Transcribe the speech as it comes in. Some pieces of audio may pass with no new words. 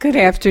Good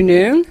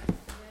afternoon.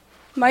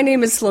 My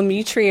name is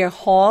Lemetria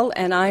Hall,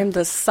 and I am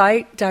the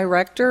site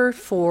director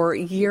for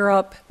Year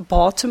Up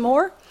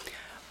Baltimore,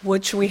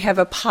 which we have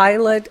a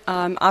pilot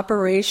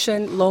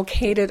operation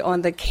located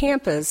on the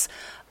campus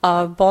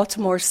of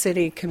Baltimore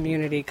City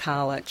Community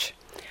College.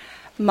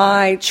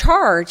 My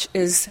charge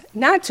is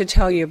not to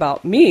tell you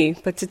about me,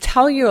 but to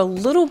tell you a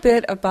little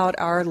bit about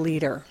our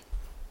leader.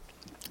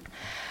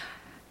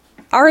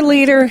 Our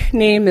leader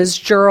name is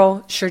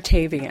Jurel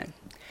Chertavian,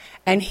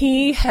 and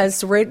he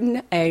has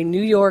written a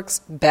New York's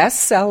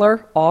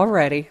bestseller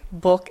already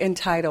book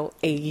entitled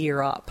A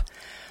Year Up.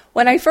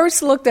 When I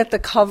first looked at the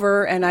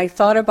cover and I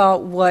thought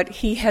about what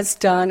he has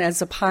done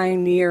as a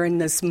pioneer in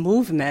this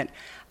movement,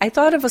 I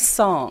thought of a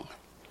song.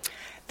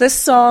 This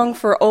song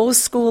for old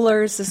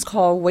schoolers is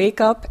called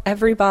Wake Up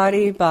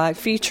Everybody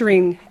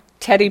featuring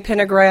Teddy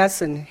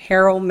Pendergrass and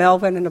Harold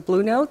Melvin and the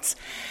Blue Notes.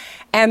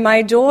 And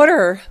my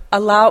daughter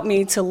allowed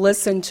me to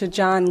listen to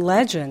John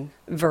Legend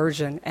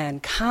version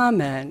and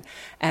Common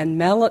and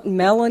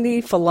Melanie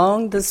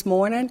Falone this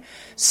morning.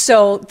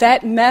 So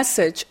that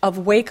message of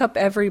Wake Up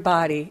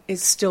Everybody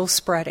is still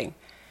spreading.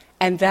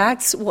 And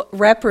that's what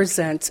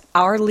represents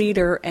our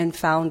leader and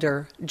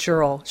founder,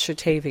 Jurel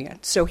Chertavian.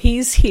 So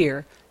he's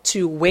here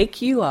to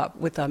wake you up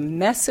with a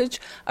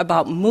message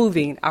about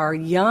moving our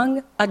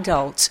young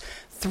adults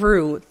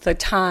through the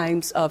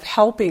times of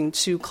helping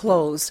to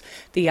close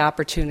the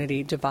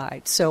opportunity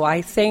divide. So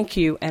I thank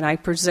you, and I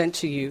present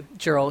to you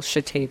Jurel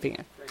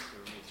Chertavian.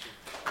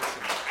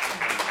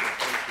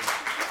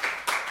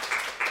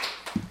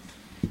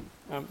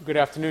 Good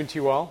afternoon to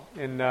you all,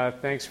 and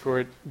thanks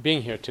for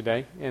being here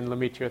today. And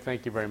Lemetria,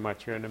 thank you very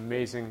much. You're an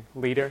amazing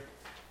leader,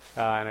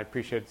 and I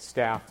appreciate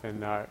staff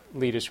and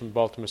leaders from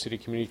Baltimore City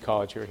Community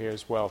College who are here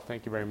as well.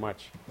 Thank you very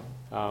much.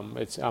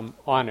 I'm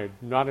honored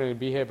not only to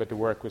be here, but to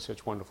work with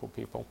such wonderful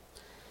people.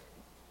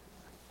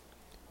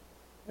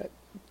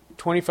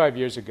 25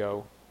 years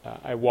ago,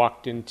 I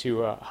walked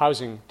into a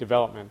housing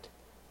development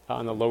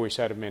on the Lower East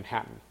Side of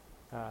Manhattan.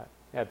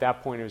 At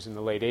that point, it was in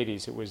the late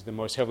 80s. It was the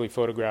most heavily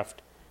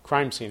photographed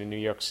crime scene in New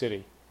York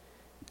City.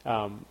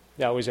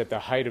 That was at the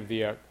height of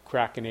the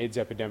crack and AIDS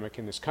epidemic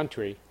in this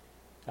country.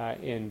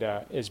 And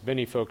as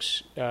many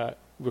folks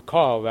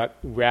recall, that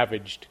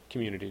ravaged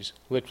communities,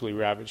 literally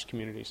ravaged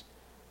communities.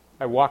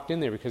 I walked in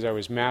there because I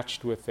was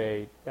matched with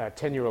a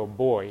 10-year-old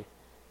boy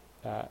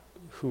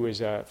who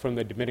is from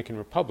the Dominican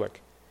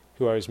Republic,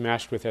 who I was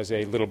matched with as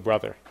a little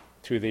brother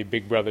through the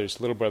Big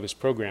Brothers, Little Brothers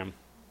program.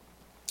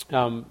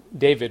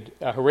 David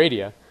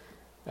Heredia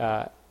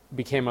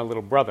became my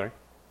little brother,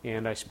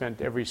 and I spent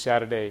every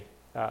Saturday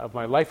of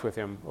my life with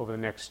him over the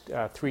next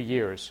 3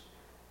 years.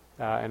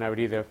 And I would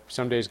either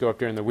some days go up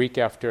during the week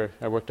after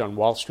I worked on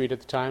Wall Street at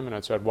the time,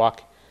 and so I'd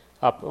walk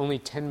up only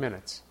 10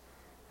 minutes,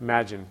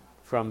 imagine,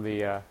 from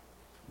the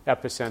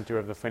epicenter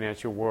of the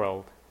financial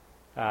world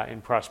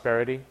in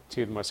prosperity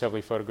to the most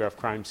heavily photographed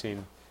crime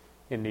scene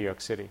in New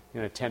York City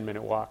in a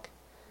 10-minute walk.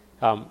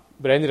 But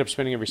I ended up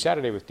spending every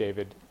Saturday with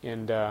David,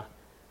 and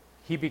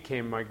he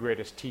became my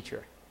greatest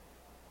teacher.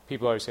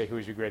 People always say, who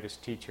is your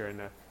greatest teacher? And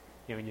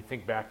when you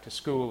think back to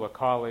school or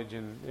college,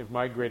 and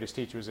my greatest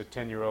teacher was a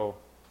 10-year-old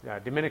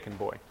Dominican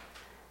boy.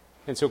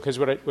 And so, because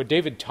what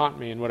David taught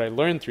me and what I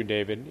learned through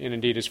David, and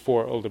indeed his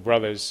four older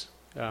brothers,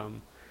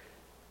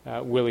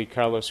 Willie,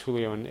 Carlos,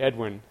 Julio, and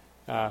Edwin,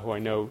 who I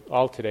know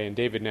all today, and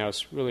David now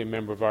is really a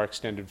member of our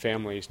extended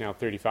family. He's now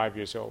 35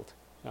 years old.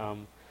 But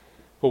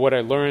what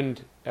I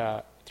learned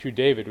through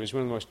David was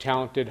one of the most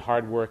talented,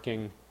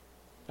 hardworking,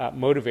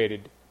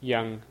 motivated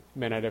young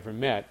men I'd ever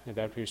met. And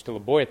that he was still a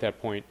boy at that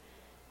point.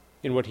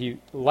 And what he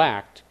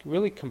lacked,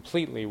 really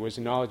completely, was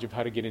a knowledge of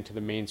how to get into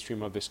the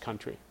mainstream of this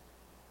country.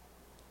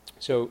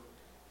 So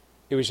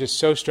it was just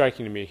so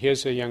striking to me.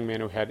 Here's a young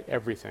man who had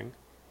everything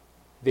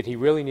that he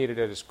really needed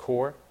at his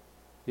core,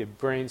 the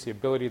brains, the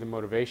ability, the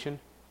motivation,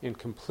 and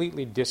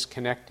completely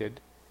disconnected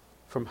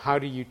from how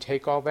do you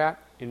take all that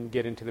and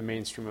get into the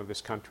mainstream of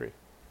this country.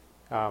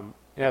 And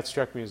that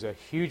struck me as a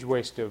huge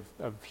waste of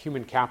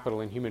human capital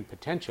and human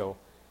potential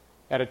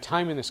at a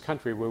time in this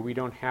country where we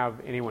don't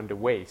have anyone to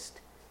waste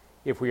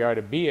if we are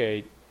to be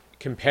a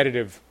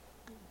competitive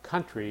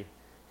country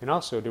and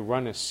also to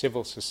run a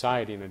civil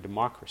society and a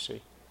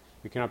democracy.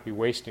 We cannot be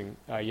wasting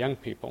young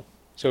people.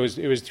 So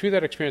it was through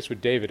that experience with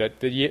David.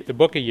 The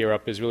book A Year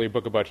Up is really a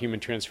book about human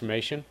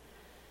transformation,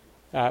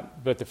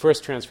 but the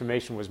first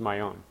transformation was my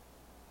own.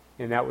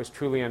 And that was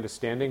truly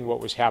understanding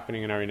what was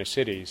happening in our inner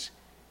cities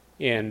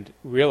and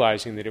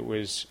realizing that it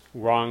was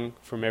wrong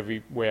from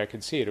every way I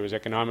could see it. It was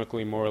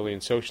economically, morally,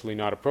 and socially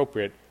not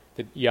appropriate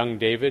that young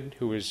David,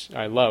 who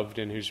I loved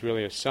and who's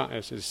really his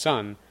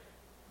son,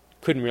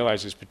 couldn't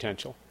realize his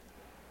potential.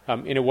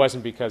 And it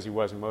wasn't because he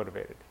wasn't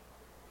motivated.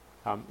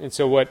 And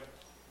so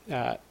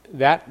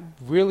that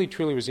really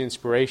truly was the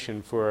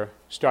inspiration for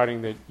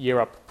starting the Year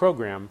Up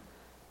program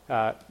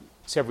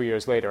several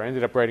years later. I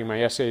ended up writing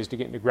my essays to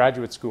get into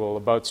graduate school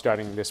about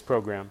starting this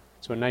program.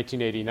 So in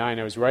 1989,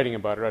 I was writing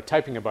about it, or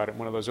typing about it in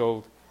one of those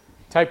old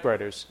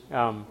typewriters.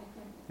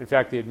 In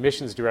fact, the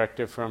admissions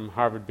director from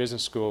Harvard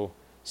Business School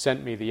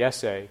sent me the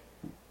essay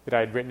that I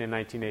had written in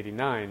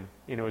 1989,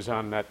 and it was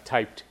on that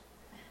typed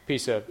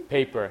piece of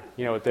paper,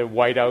 the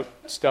whiteout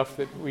stuff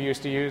that we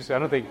used to use. I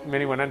don't think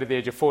anyone under the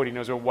age of 40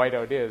 knows what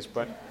whiteout is,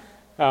 but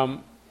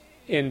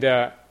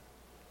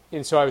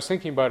and so I was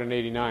thinking about it in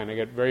 89. I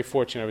got very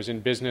fortunate. I was in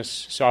business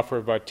software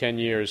about 10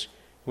 years.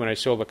 When I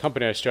sold the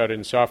company I started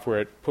in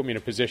software, it put me in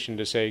a position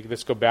to say,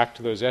 let's go back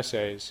to those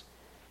essays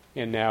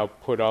and now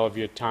put all of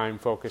your time,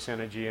 focus,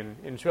 energy, and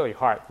it's really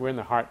heart. We're in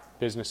the heart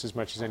business as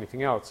much as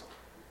anything else.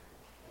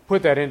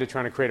 Put that into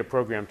trying to create a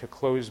program to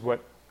close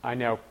what I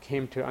now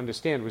came to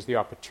understand was the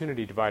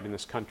opportunity divide in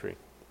this country.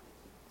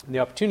 And the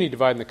opportunity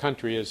divide in the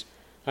country is,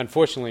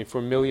 unfortunately,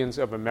 for millions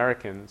of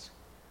Americans,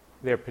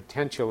 their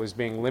potential is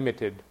being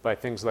limited by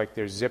things like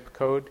their zip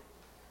code,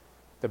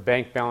 the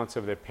bank balance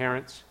of their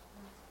parents,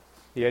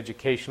 the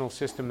educational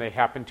system they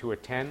happen to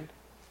attend,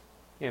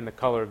 and the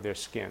color of their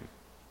skin.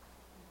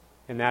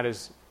 And that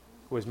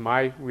was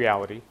my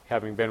reality,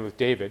 having been with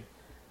David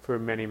for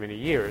many, many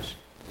years.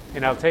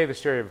 And I'll tell you the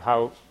story of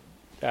how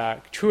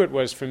true it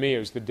was for me. It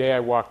was the day I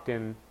walked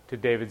in to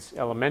David's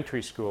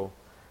elementary school.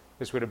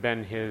 This would have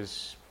been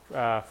his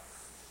 4th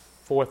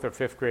or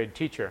 5th grade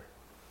teacher.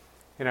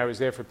 And I was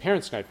there for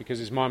parents' night because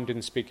his mom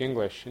didn't speak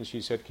English. And she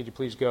said, could you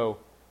please go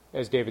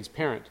as David's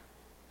parent?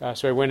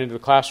 So I went into the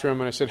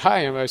classroom and I said,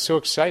 hi, I was so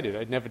excited.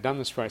 I'd never done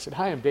this before. I said,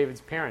 hi, I'm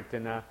David's parent,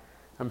 and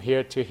I'm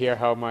here to hear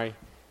how my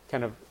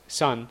kind of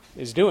son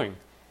is doing.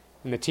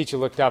 And the teacher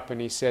looked up and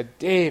he said,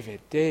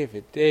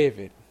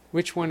 David,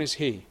 which one is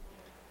he?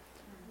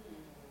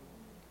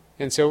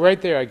 And so right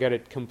there I got a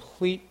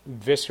complete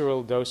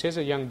visceral dose. Here's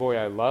a young boy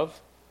I love,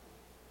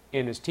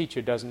 and his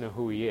teacher doesn't know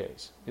who he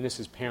is. And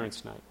this is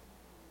parents' night.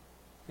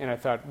 And I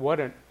thought,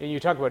 and you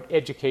talk about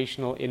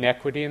educational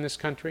inequity in this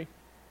country,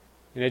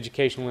 and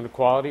educational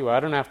inequality. Well, I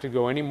don't have to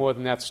go any more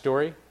than that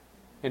story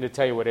and to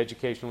tell you what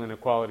educational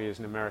inequality is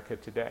in America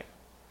today.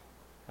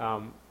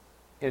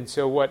 And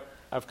so what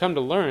I've come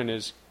to learn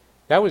is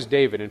that was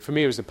David, and for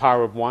me it was the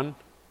power of one.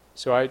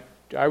 So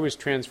I was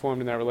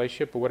transformed in that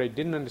relationship, but what I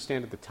didn't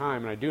understand at the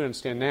time, and I do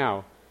understand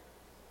now,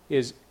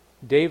 is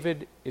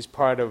David is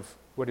part of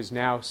what is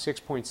now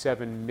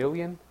 6.7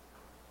 million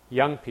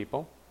young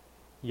people,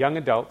 young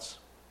adults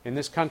in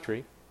this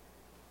country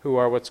who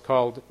are what's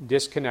called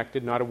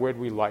disconnected, not a word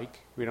we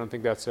like. We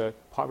think that's a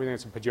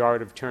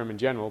pejorative term in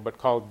general, but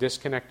called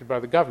disconnected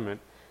by the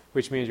government,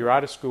 which means you're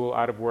out of school,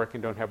 out of work,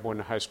 and don't have more than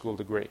a high school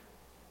degree.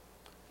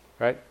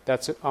 Right?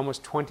 That's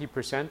almost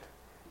 20%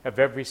 of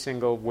every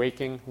single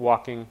waking,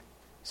 walking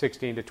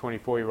 16 to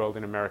 24-year-old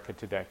in America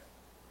today.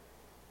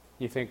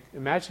 You think,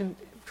 imagine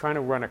trying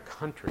to run a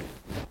country,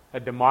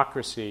 a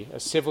democracy, a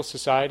civil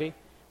society,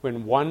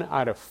 when 1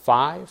 out of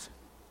 5,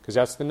 because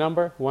that's the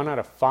number, 1 out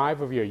of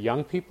 5 of your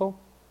young people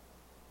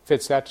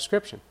fits that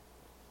description.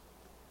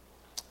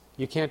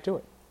 You can't do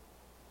it.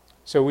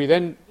 So we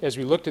then, as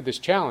we looked at this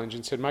challenge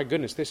and said, my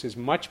goodness, this is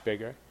much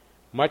bigger,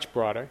 much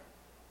broader.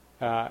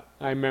 I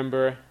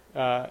remember,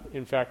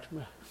 in fact,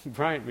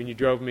 Brian, when you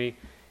drove me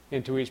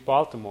into East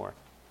Baltimore,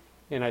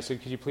 and I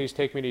said, could you please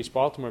take me to East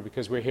Baltimore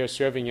because we're here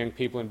serving young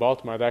people in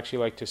Baltimore. I'd actually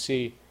like to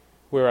see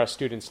where our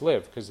students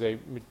live because the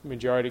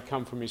majority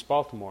come from East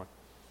Baltimore.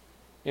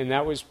 And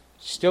that was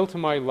still to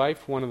my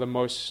life one of the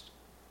most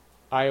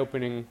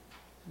eye-opening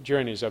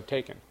journeys I've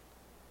taken,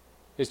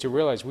 is to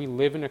realize we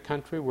live in a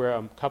country where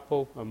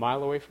a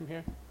mile away from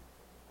here,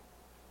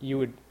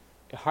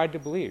 hard to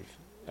believe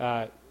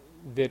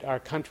that our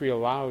country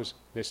allows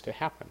this to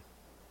happen.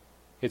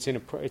 It's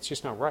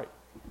just not right.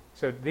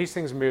 So these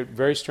things were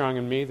very strong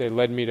in me. They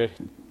led me to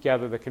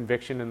gather the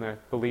conviction and the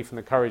belief and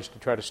the courage to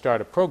try to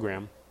start a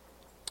program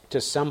to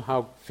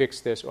somehow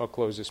fix this or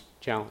close this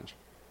challenge.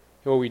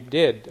 And what we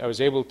did, I was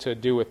able to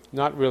do with,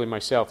 not really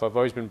myself. I've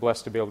always been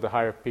blessed to be able to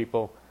hire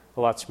people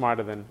a lot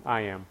smarter than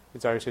I am.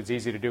 It's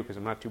easy to do because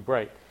I'm not too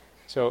bright.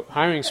 So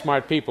hiring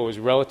smart people was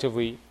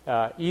relatively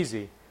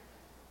easy.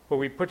 But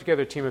we put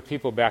together a team of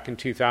people back in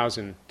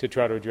 2000 to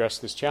try to address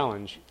this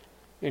challenge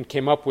and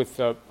came up with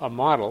a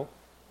model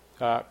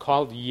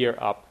called Year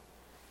Up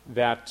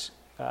that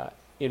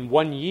in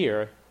 1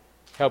 year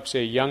helps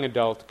a young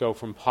adult go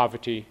from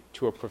poverty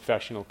to a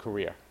professional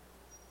career.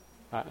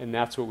 And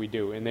that's what we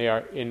do. And they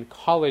are in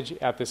college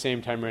at the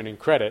same time earning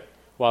credit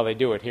while they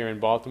do it here in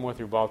Baltimore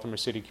through Baltimore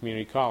City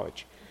Community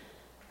College.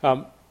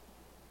 And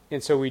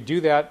so we do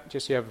that,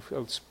 just so you have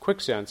a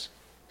quick sense.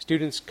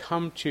 Students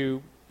come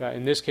to,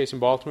 in this case in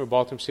Baltimore,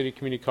 Baltimore City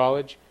Community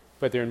College,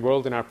 but they're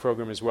enrolled in our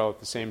program as well at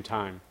the same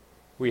time.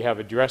 We have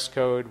a dress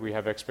code, we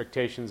have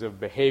expectations of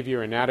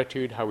behavior and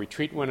attitude, how we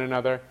treat one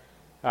another.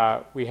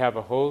 We have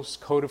a whole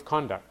code of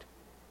conduct.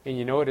 And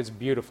you know what? It's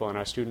beautiful, and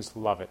our students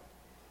love it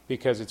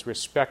because it's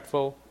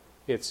respectful,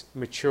 it's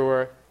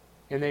mature,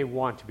 and they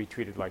want to be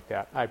treated like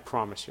that, I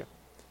promise you.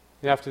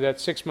 And after that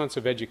 6 months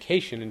of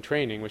education and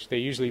training, which they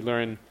usually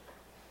learn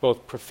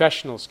both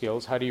professional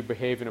skills, how do you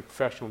behave in a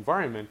professional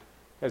environment,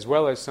 as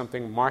well as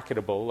something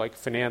marketable like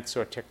finance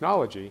or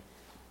technology,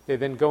 they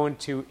then go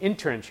into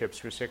internships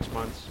for 6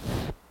 months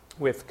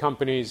with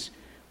companies,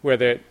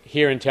 whether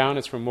here in town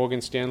it's from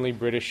Morgan Stanley,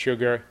 British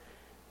Sugar,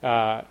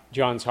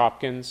 Johns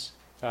Hopkins,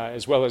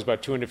 as well as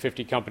about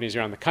 250 companies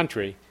around the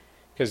country,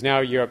 because now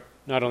Europe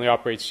not only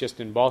operates just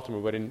in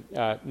Baltimore, but in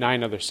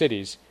 9 other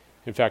cities.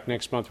 In fact,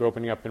 next month we're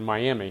opening up in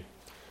Miami.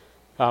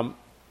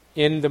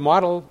 In the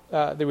model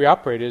that we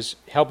operate is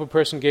help a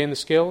person gain the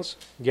skills,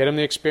 get them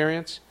the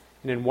experience,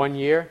 and in 1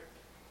 year,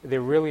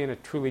 they're really in a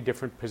truly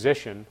different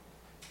position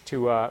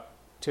to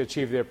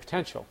achieve their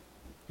potential.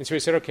 And so we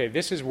said, okay,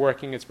 this is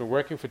working. It's been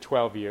working for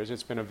 12 years.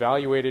 It's been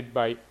evaluated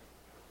by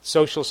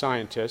social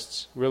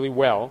scientists really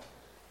well.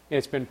 And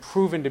it's been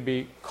proven to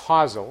be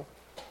causal,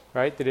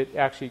 right, that it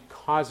actually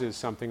causes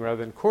something rather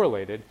than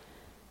correlated.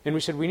 And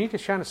we said, we need to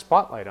shine a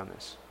spotlight on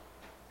this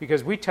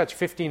because we touch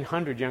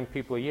 1,500 young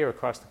people a year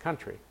across the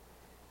country.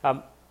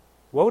 What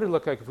would it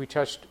look like if we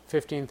touched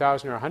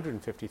 15,000 or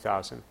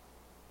 150,000?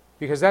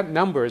 Because that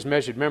number is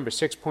measured, remember,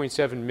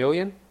 6.7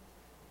 million.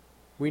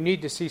 We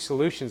need to see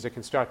solutions that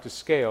can start to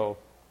scale,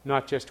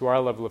 not just to our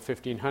level of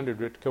 1,500,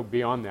 but to go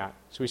beyond that.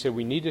 So we said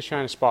we need to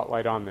shine a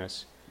spotlight on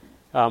this.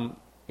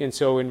 And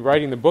so in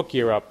writing the book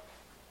Year Up,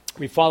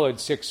 we followed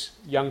 6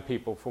 young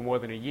people for more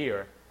than a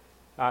year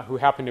who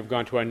happened to have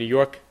gone to our New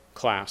York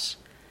class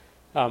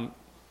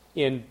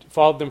and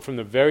followed them from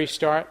the very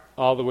start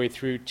all the way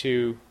through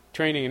to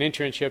training and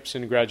internships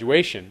and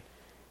graduation.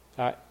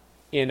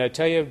 And I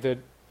tell you that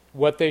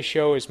what they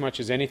show as much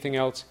as anything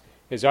else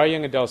is our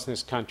young adults in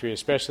this country,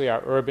 especially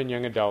our urban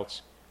young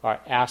adults, are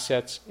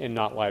assets and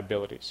not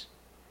liabilities.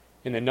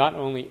 And they're not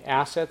only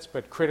assets,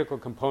 but critical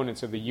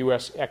components of the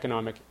U.S.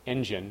 economic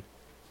engine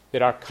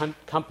that our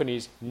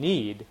companies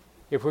need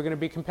if we're going to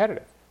be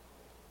competitive.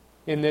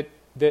 And that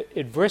the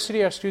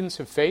adversity our students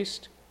have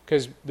faced,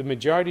 because the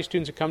majority of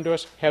students who come to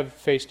us have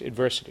faced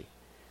adversity.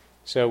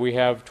 So we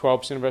have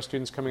 12% of our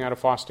students coming out of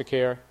foster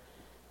care.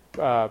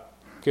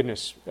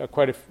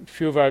 Quite a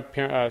few of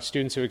our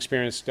students have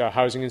experienced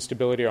housing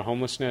instability or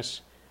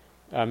homelessness.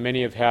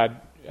 Many have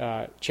had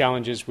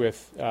challenges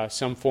with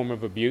some form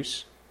of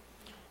abuse.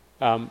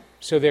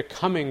 So they're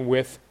coming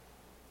with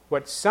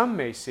what some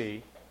may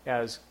see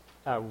as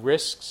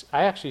risks.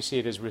 I actually see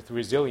it as with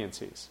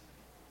resiliencies,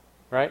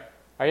 right?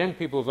 Our young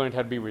people have learned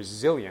how to be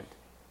resilient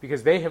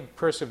because they have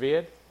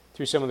persevered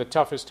through some of the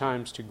toughest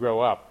times to grow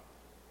up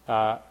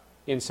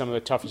in some of the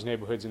toughest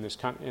neighborhoods in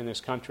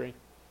this country.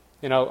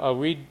 And I'll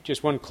read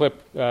just one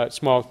clip,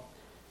 small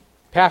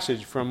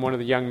passage from one of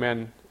the young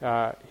men.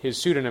 His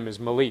pseudonym is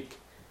Malik.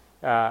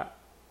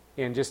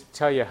 And just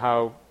tell you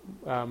how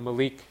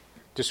Malik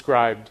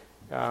described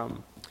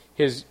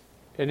his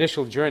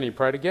initial journey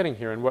prior to getting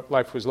here and what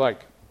life was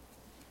like.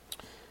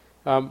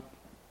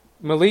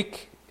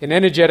 Malik, an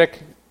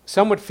energetic,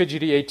 somewhat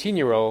fidgety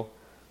 18-year-old,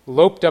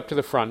 loped up to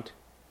the front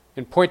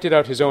and pointed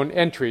out his own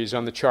entries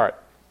on the chart.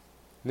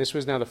 And this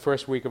was now the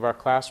first week of our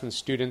class when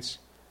students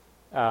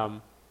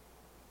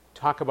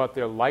talk about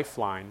their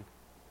lifeline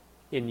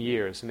in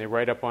years, and they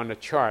write up on a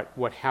chart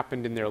what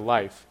happened in their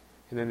life,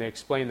 and then they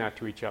explain that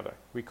to each other.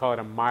 We call it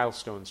a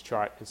milestones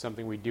chart. It's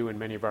something we do in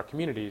many of our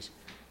communities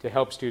to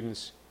help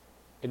students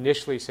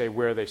initially say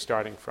where are they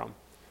starting from.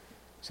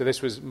 So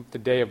this was the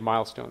day of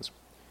milestones.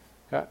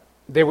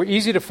 They were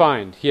easy to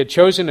find. He had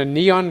chosen a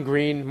neon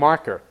green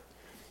marker.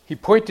 He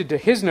pointed to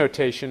his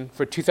notation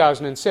for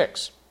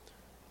 2006,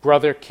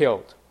 brother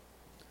killed.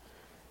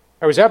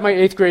 I was at my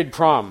 8th grade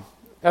prom.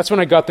 That's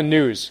when I got the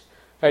news.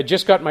 I had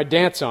just got my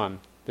dance on.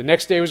 The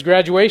next day was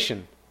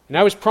graduation, and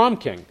I was prom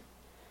king.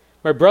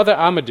 My brother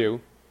Amadou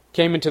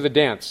came into the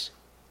dance.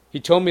 He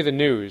told me the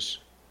news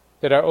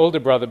that our older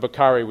brother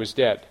Bakari was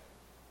dead.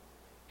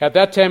 At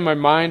that time, my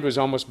mind was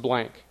almost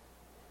blank.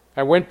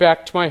 I went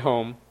back to my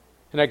home,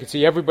 and I could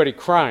see everybody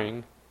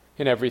crying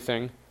and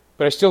everything,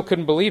 but I still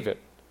couldn't believe it.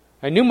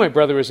 I knew my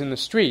brother was in the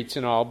streets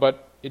and all,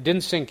 but it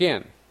didn't sink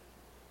in.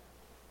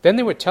 Then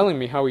they were telling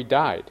me how he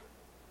died.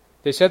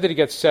 They said that he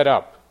got set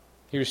up.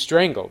 He was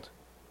strangled.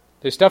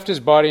 They stuffed his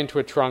body into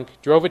a trunk,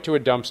 drove it to a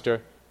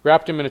dumpster,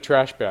 wrapped him in a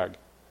trash bag.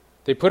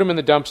 They put him in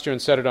the dumpster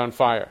and set it on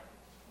fire.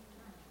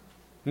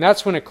 And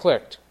that's when it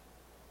clicked,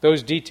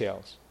 those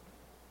details.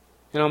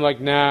 And I'm like,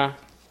 nah,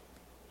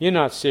 you're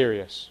not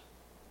serious.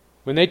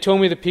 When they told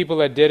me the people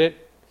that did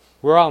it,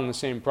 we're all in the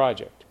same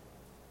project.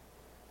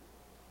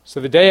 So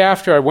the day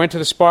after I went to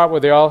the spot where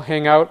they all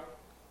hang out,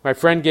 my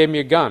friend gave me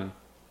a gun.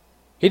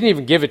 He didn't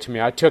even give it to me.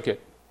 I took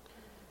it.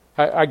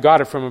 I got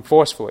it from him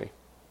forcefully.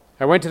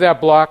 I went to that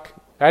block.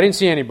 I didn't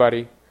see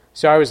anybody.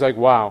 So I was like,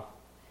 wow.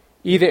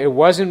 Either it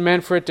wasn't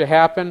meant for it to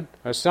happen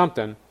or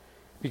something,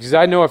 because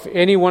I know if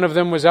any one of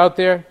them was out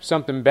there,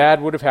 something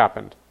bad would have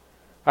happened.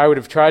 I would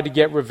have tried to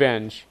get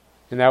revenge,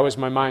 and that was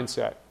my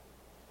mindset.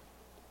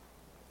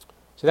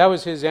 So that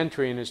was his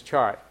entry in his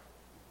chart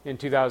in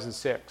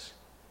 2006.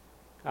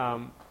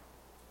 And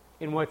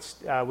what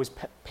was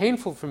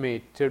painful for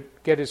me to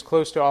get as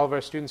close to all of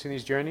our students in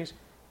these journeys,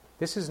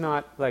 this is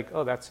not like,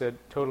 oh, that's a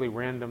totally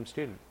random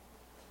student.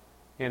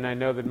 And I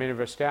know that many of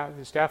our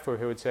staff were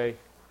here would say,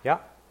 yeah,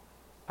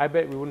 I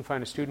bet we wouldn't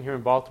find a student here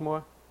in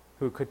Baltimore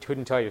who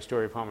couldn't tell you a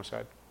story of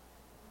homicide.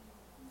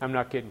 I'm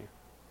not kidding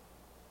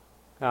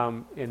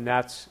you. And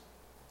that's,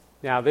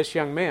 now this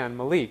young man,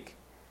 Malik,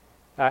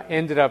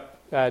 ended up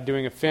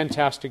doing a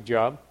fantastic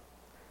job.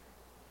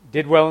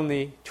 did well in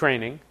the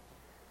training,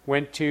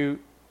 went to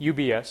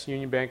UBS,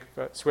 Union Bank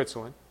of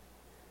Switzerland,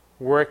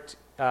 worked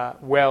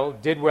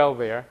did well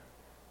there.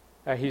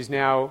 He's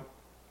now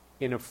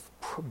in a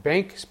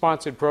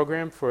bank-sponsored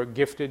program for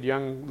gifted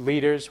young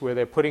leaders where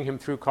they're putting him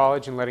through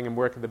college and letting him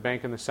work at the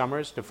bank in the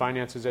summers to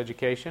finance his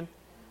education.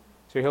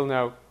 So he'll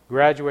now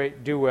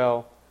graduate, do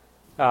well,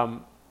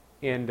 and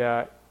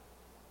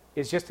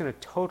is just in a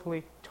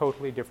totally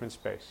different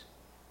space.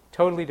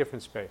 Totally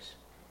different space.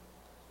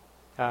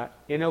 And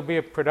he'll be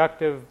a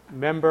productive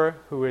member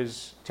who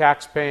is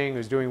tax-paying,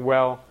 who's doing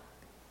well,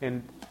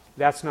 and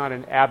that's not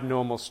an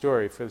abnormal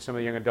story for some of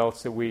the young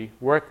adults that we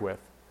work with.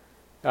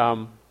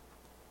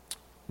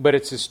 But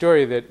it's a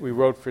story that we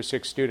wrote for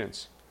 6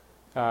 students.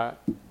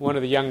 One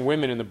of the young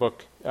women in the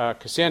book,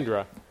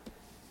 Cassandra,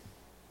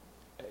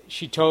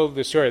 she told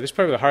the story. This is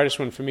probably the hardest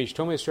one for me. She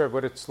told me the story of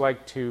what it's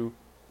like to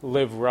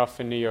live rough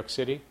in New York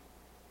City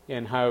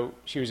and how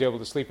she was able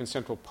to sleep in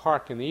Central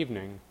Park in the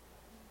evening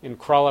and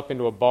crawl up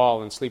into a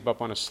ball and sleep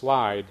up on a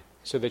slide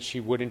so that she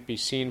wouldn't be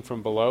seen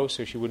from below,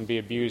 so she wouldn't be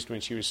abused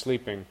when she was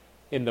sleeping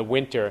in the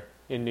winter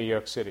in New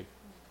York City.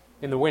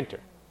 In the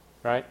winter,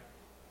 right?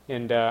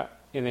 And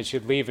then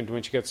she'd leave and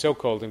when she got so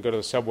cold and go to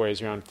the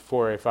subways around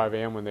 4 or 5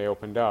 a.m. when they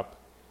opened up.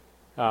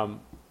 And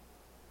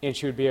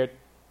she would be at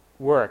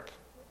work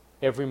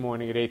every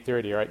morning at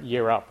 8:30 or at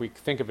Year Up. We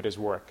think of it as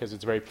work because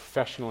it's a very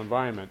professional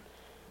environment.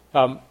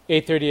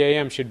 8:30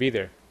 a.m. should be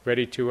there,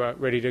 ready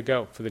to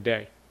go for the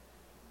day.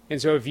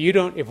 And so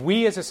if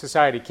we as a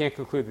society can't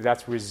conclude that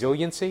that's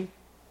resiliency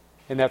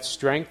and that's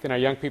strength and our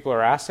young people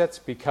are assets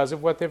because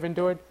of what they've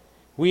endured,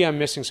 we are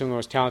missing some of the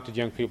most talented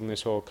young people in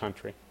this whole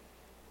country.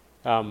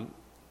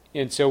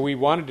 And so we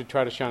wanted to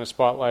try to shine a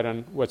spotlight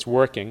on what's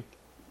working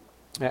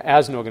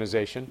as an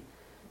organization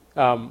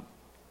and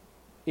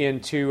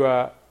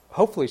to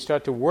hopefully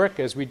start to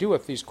work as we do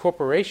with these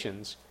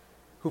corporations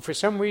who for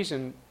some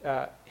reason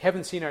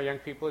haven't seen our young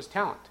people as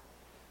talent.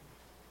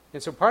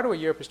 And so part of what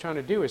Europe is trying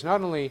to do is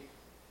not only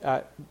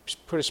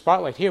put a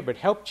spotlight here, but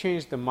help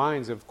change the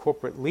minds of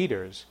corporate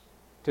leaders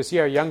to see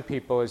our young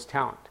people as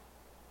talent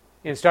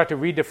and start to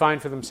redefine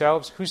for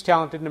themselves who's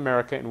talented in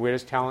America and where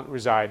does talent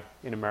reside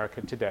in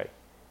America today.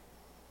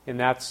 And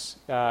that's,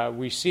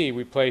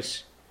 we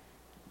place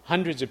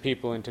hundreds of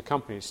people into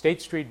companies.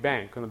 State Street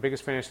Bank, one of the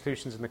biggest financial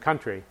institutions in the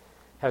country,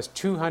 has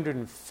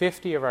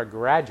 250 of our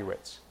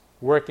graduates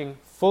working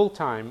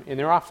full-time in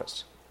their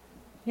office.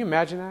 Can you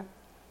imagine that?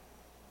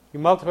 You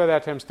multiply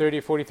that times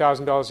 $30,000 or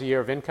 $40,000 a year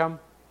of income,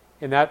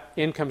 and that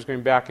income's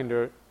going back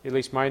into at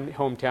least my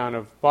hometown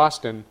of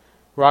Boston,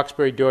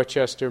 Roxbury,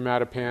 Dorchester,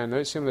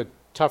 Mattapan, some of the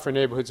tougher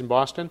neighborhoods in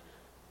Boston.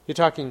 You're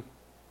talking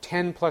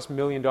 $10+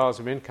 million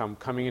of income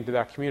coming into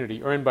that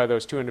community, earned by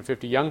those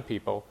 250 young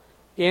people,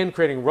 and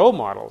creating role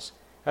models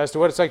as to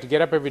what it's like to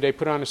get up every day,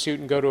 put on a suit,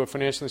 and go to a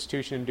financial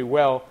institution and do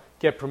well,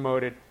 get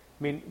promoted.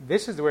 I mean,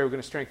 this is the way we're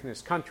going to strengthen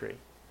this country.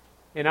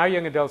 And our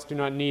young adults do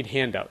not need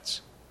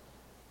handouts.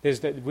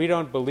 We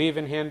don't believe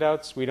in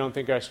handouts. We don't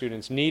think our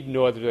students need,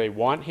 nor do they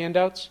want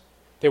handouts.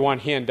 They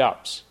want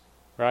hand-ups,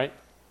 right?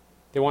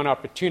 They want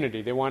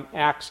opportunity. They want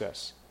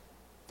access.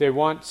 They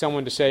want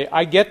someone to say,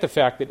 I get the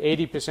fact that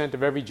 80%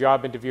 of every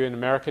job interview in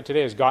America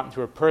today has gotten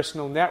through a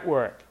personal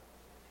network.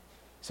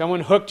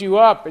 Someone hooked you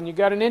up and you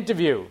got an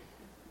interview.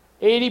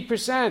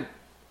 80%.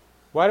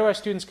 Why do our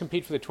students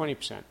compete for the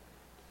 20%?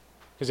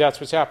 Because that's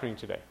what's happening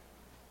today.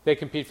 They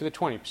compete for the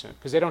 20%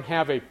 because they don't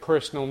have a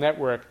personal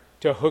network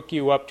to hook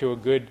you up to a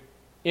good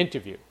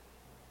interview.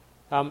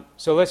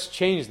 So let's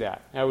change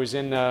that. I was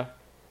in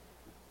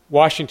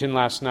Washington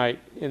last night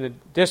in the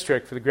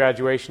district for the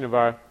graduation of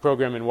our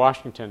program in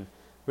Washington.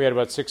 We had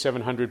about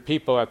 600-700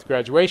 people at the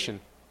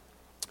graduation.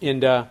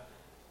 And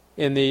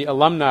the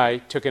alumni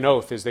took an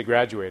oath as they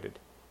graduated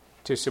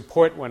to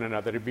support one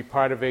another, to be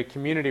part of a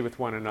community with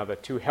one another,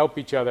 to help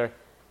each other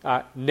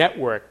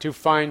network, to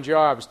find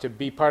jobs, to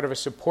be part of a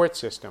support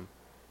system.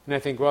 And I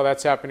think, well,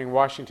 that's happening in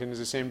Washington is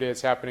the same day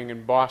it's happening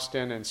in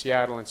Boston and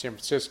Seattle and San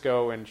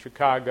Francisco and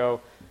Chicago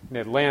and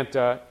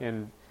Atlanta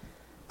and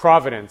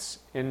Providence.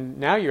 And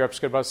now Europe's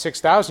got about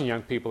 6,000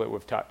 young people that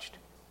we've touched.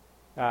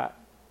 And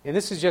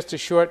this is just a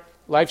short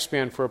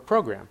lifespan for a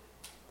program.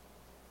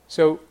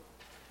 So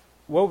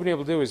what we've been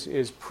able to do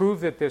is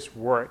prove that this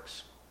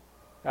works,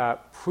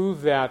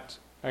 prove that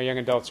our young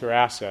adults are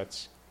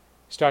assets,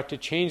 start to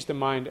change the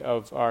mind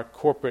of our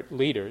corporate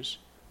leaders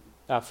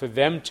for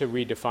them to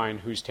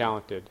redefine who's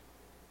talented.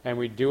 And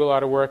we do a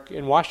lot of work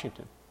in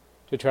Washington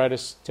to try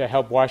to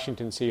help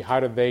Washington see how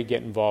do they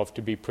get involved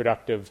to be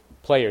productive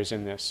players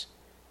in this.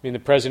 I mean, the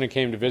president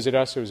came to visit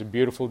us. It was a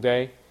beautiful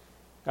day.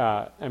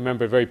 I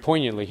remember very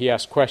poignantly, he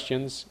asked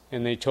questions,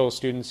 and they told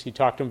students, he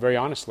talked to them very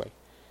honestly.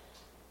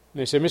 And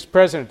they said, Mr.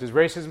 President, does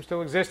racism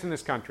still exist in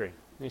this country?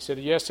 And he said,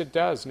 yes, it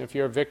does. And if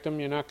you're a victim,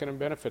 you're not going to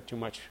benefit too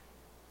much.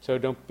 So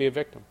don't be a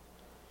victim.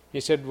 He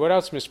said, what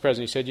else, Mr.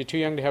 President? He said, you're too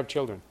young to have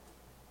children.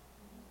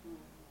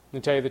 I'll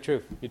tell you the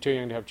truth. You're too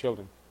young to have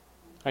children.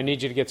 I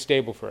need you to get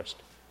stable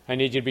first. I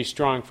need you to be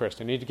strong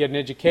first. I need you to get an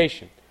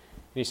education.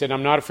 And he said,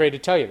 I'm not afraid to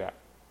tell you that.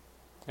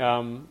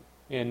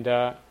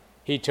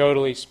 He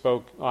totally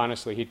spoke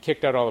honestly. He'd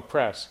kicked out all the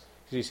press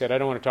because he said, I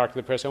don't want to talk to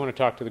the press. I want to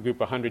talk to the group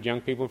of 100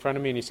 young people in front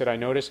of me. And he said, I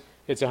notice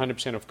it's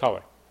 100% of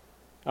color.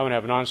 I want to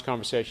have an honest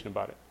conversation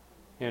about it.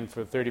 And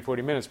for 30,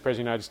 40 minutes, the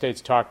President of the United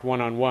States talked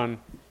one-on-one,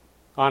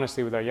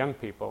 honestly, with our young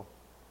people.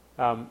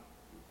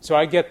 So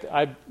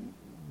I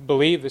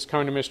believe this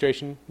current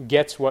administration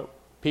gets what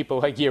people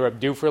like Year Up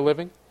do for a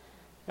living.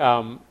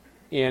 So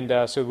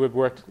we've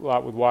worked a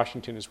lot with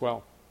Washington as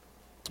well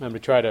to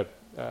try to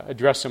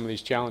address some of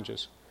these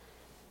challenges.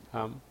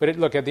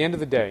 Look, at the end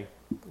of the day,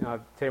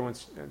 I'll tell you one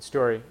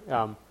story.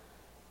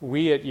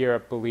 We at Year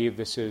Up believe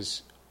this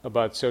is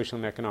about social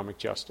and economic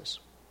justice.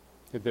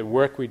 That the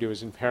work we do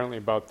is inherently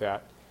about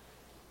that.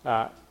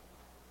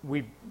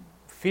 We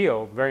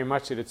feel very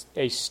much that it's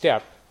a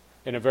step,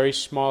 and a very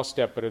small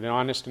step, but an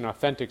honest and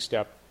authentic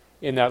step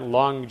in that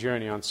long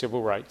journey on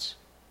civil rights.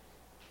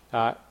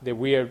 That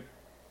we are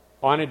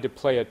honored to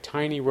play a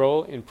tiny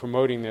role in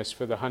promoting this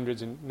for the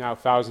hundreds and now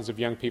thousands of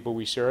young people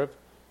we serve,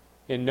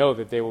 and know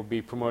that they will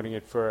be promoting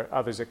it for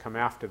others that come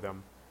after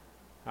them.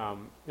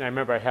 And I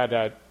remember I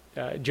had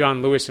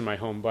John Lewis in my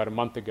home about a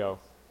month ago,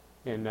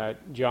 and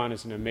John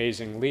is an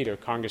amazing leader,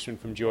 congressman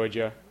from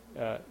Georgia,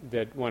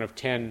 that one of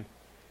 10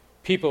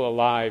 people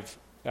alive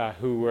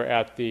who were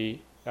at the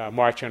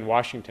March on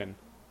Washington.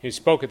 He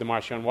spoke at the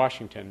March on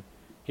Washington.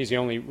 He's the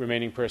only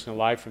remaining person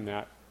alive from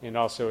that. And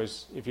also,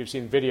 if you've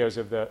seen videos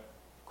of the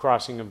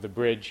crossing of the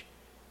bridge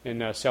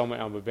in Selma,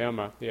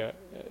 Alabama, the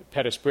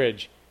Pettus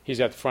Bridge, he's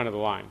at the front of the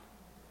line,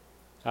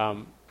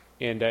 and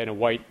in a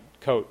white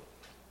coat.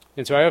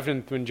 And so I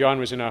often, when John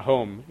was in our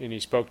home, and he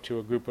spoke to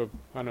a group of,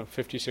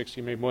 50,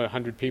 60, maybe more than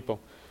 100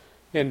 people,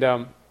 and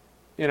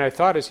I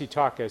thought as he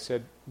talked, I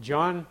said,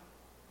 John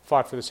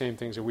fought for the same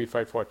things that we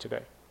fight for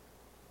today,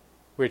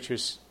 which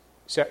was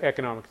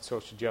economic and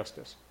social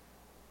justice.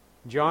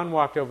 John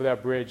walked over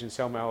that bridge in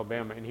Selma,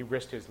 Alabama, and he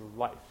risked his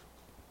life.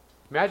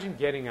 Imagine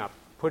getting up,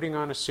 putting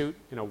on a suit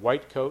and a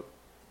white coat,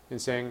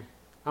 and saying,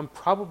 I'm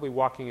probably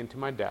walking into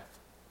my death,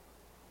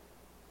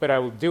 but I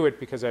will do it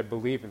because I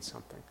believe in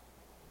something.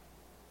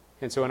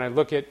 And so when I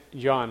look at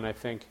John, I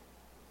think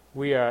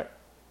we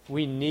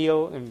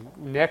kneel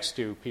next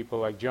to people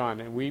like John,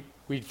 and we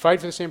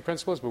fight for the same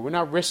principles, but we're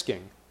not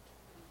risking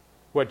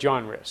what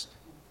John risked,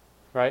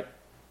 right?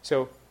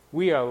 So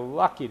we are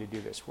lucky to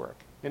do this work.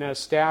 And as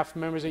staff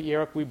members at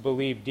Year Up, we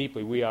believe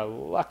deeply we are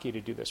lucky to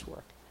do this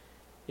work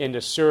and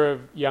to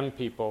serve young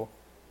people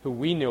who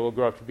we know will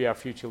grow up to be our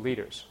future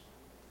leaders.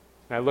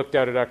 And I looked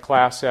out at our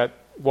class at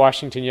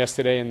Washington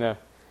yesterday in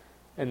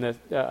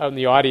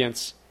the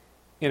audience,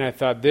 and I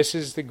thought, this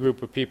is the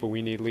group of people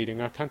we need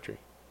leading our country.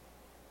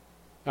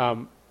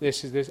 I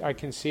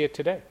can see it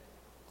today.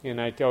 And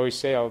I always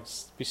say,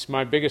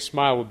 my biggest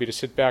smile would be to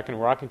sit back in a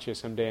rocking chair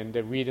someday and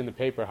to read in the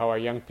paper how our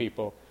young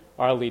people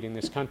are leading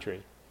this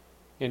country,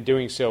 and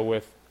doing so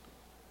with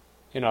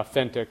an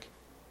authentic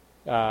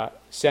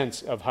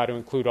sense of how to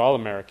include all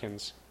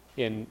Americans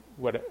in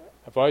what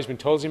I've always been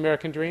told is the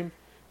American dream.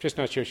 Just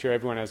not sure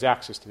everyone has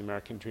access to the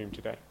American dream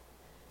today.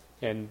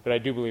 But I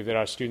do believe that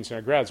our students and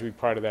our grads will be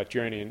part of that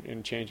journey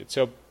and change it.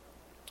 So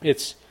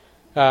it's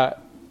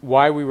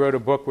why we wrote a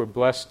book. We're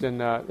blessed,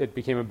 and it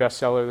became a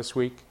bestseller this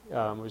week. It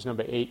was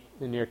number 8 in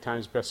the New York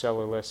Times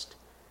bestseller list,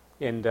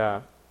 and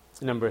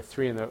number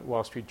 3 in the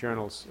Wall Street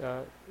Journal's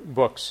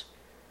books.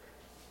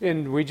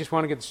 And we just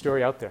want to get the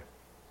story out there,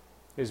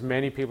 as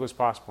many people as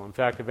possible. In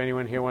fact, if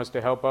anyone here wants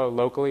to help out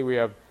locally, we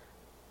have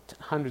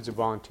hundreds of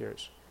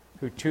volunteers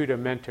who tutor,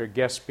 mentor,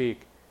 guest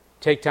speak,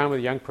 take time with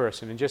a young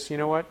person, and just, you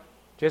know what?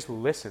 Just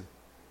listen.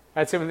 I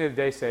had someone the other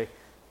day say,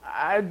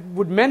 I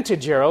would mentor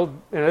Gerald,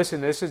 and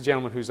listen, this is a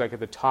gentleman who's like at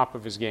the top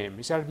of his game.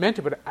 He said, I'd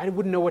mentor, but I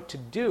wouldn't know what to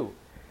do.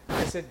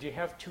 I said, do you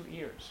have 2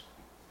 ears?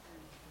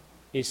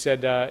 He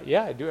said,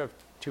 yeah, I do have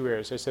 2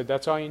 ears. I said,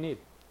 that's all you need.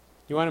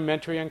 You want to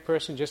mentor a young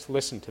person? Just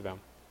listen to them.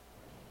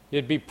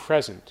 You'd be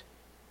present.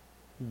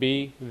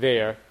 Be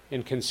there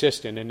and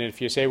consistent. And if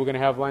you say we're going to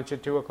have lunch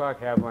at 2 o'clock,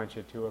 have lunch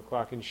at 2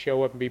 o'clock, and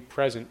show up and be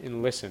present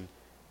and listen.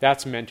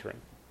 That's mentoring.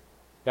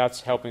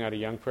 That's helping out a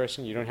young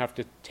person. You don't have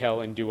to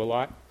tell and do a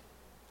lot.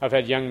 I've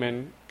had young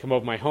men come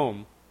over my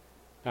home.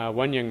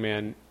 One young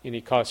man, and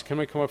he calls, can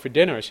we come over for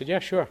dinner? I said, yeah,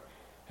 sure.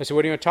 I said,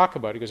 what do you want to talk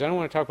about? He goes, I don't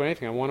want to talk about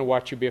anything. I want to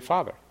watch you be a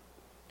father.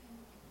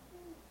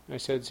 I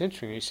said, it's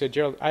interesting. He said,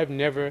 Gerald, I'm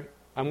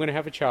going to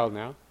have a child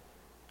now.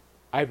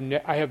 I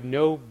have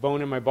no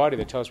bone in my body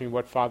that tells me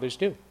what fathers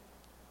do.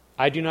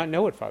 I do not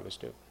know what fathers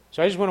do.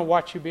 So I just want to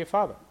watch you be a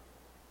father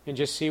and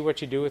just see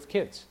what you do with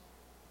kids.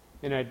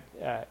 And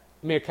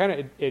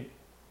it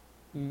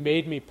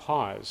made me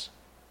pause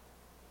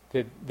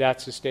that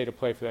that's the state of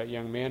play for that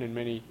young man, and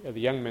many of the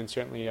young men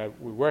certainly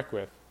we work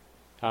with.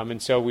 And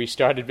so we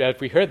started, as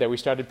we heard that, we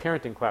started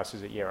parenting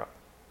classes at Year Up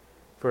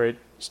for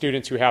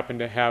students who happen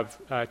to have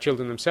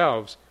children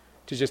themselves,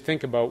 to just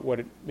think about what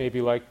it may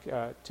be like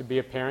to be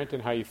a parent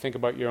and how you think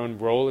about your own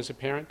role as a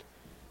parent.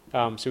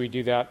 So we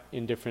do that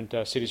in different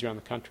cities around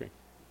the country.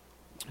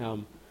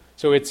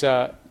 So it's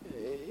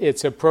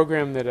a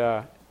program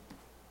that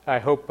I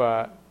hope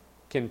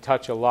can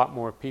touch a lot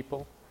more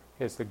people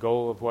It's the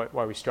goal of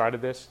why we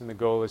started this, and the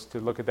goal is to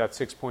look at that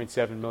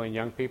 6.7 million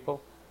young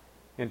people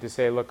and to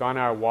say, look, on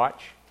our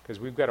watch, because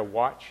we've got a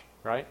watch,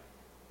 right?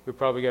 We've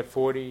probably got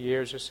 40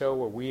 years or so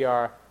where we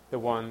are the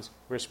ones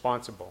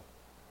responsible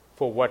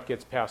for what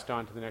gets passed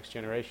on to the next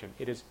generation.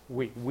 It is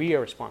we are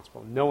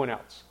responsible, no one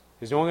else.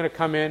 There's no one going to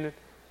come in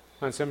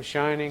on some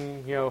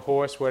shining,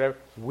 horse, whatever.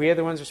 We're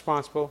the ones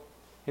responsible.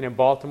 And in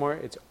Baltimore,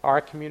 it's our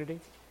community.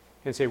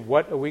 And say,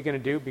 what are we going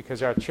to do?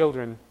 Because our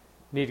children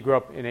need to grow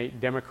up in a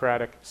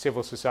democratic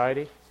civil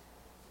society.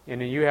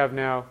 And then you have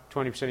now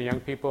 20% of young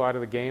people out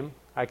of the game.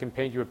 I can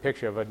paint you a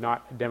picture of a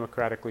not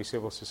democratically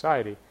civil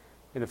society.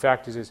 And the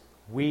fact is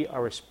we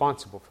are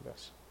responsible for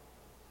this.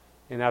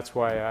 And that's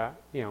why,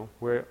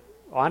 we're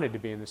honored to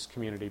be in this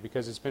community,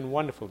 because it's been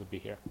wonderful to be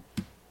here.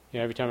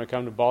 Every time I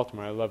come to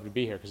Baltimore, I love to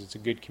be here because it's a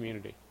good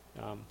community.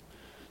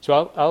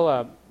 So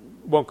I'll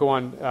won't go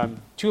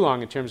on too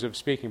long in terms of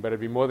speaking, but I'd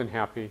be more than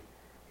happy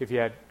if you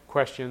had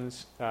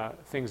questions,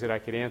 things that I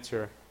could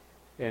answer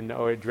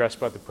or address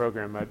about the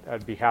program.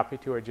 I'd be happy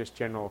to, or just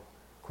general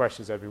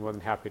questions. I'd be more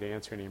than happy to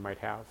answer any you might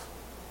have.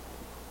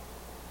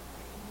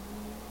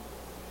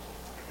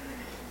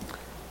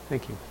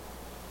 Thank you.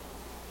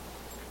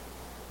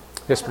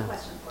 Yes, ma'am. I have a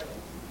question for you.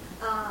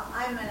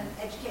 I'm an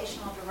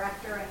educational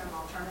director in an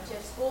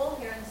alternative school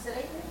here in the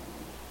city,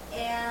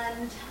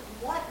 and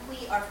what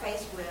we are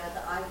faced with,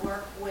 I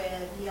work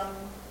with young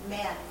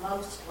men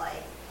mostly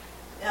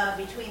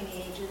between the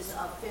ages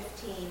of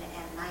 15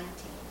 and 19,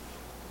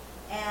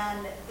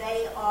 and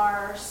they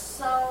are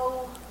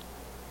so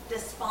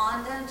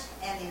despondent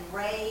and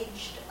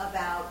enraged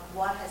about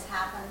what has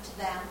happened to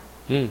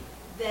them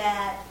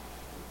that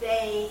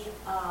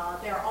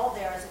they're all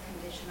there as a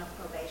condition of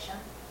probation.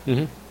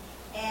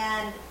 Mm-hmm.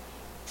 And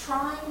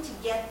trying to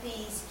get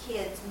these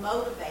kids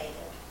motivated.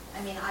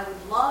 I mean, I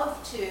would love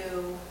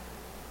to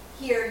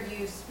hear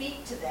you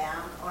speak to them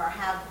or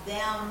have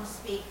them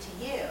speak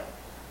to you,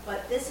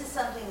 but this is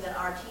something that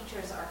our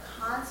teachers are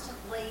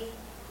constantly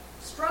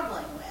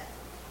struggling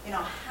with.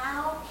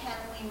 How can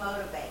we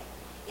motivate?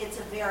 It's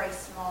a very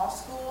small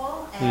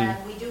school, and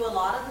we do a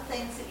lot of the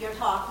things that you're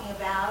talking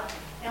about,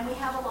 and we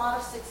have a lot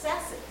of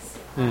successes.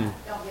 Don't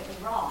get me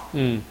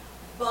wrong.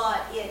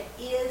 But it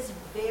is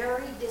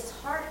very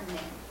disheartening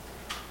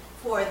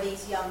for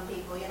these young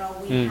people.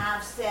 We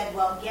have said,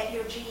 well, get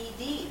your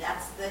GED.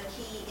 That's the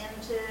key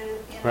into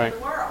right. the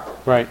world.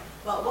 Right.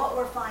 But what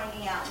we're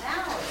finding out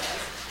now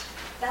is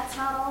that's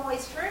not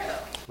always true.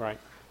 Right.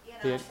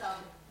 Any ideas?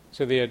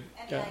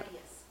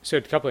 So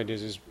a couple of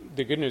ideas is,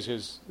 the good news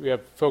is we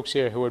have folks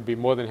here who would be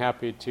more than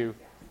happy to,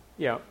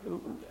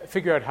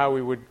 figure out how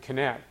we would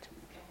connect.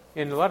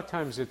 And a lot of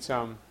times it's,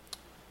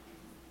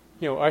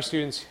 our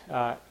students,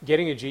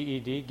 getting a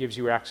GED gives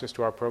you access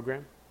to our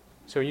program.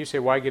 So when you say,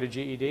 why get a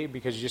GED?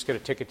 Because you just get a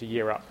ticket to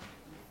year up.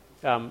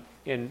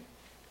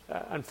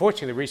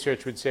 Unfortunately, the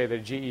research would say that a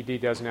GED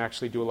doesn't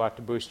actually do a lot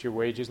to boost your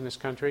wages in this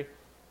country.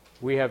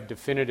 We have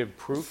definitive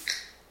proof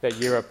that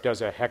year up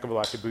does a heck of a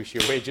lot to boost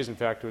your wages. In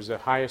fact, it was the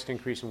highest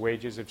increase in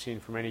wages I've seen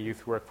from any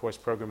youth workforce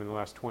program in the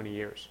last 20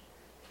 years.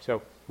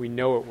 So we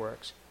know it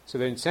works. So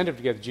the incentive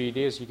to get the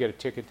GED is you get a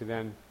ticket to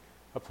then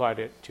apply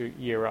to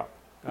year up.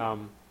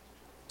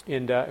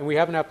 And we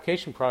have an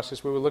application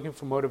process where we're looking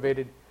for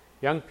motivated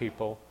young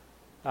people.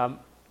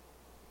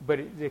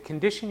 But the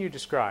condition you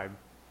describe,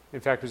 in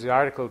fact, there's an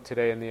article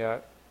today in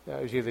it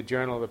was either the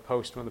Journal or the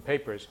Post, one of the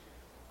papers,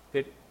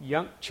 that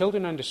young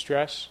children under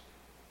stress,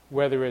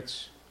 whether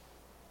it's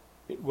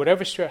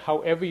whatever stress,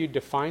 however you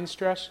define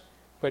stress,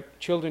 but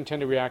children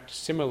tend to react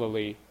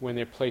similarly when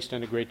they're placed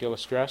under a great deal of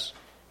stress,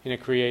 and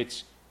it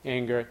creates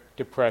anger,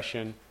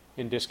 depression,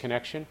 and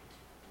disconnection.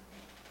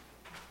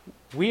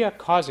 We are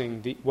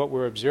causing what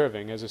we're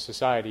observing as a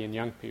society in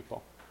young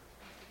people.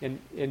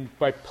 And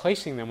by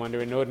placing them under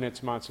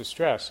inordinate amounts of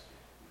stress,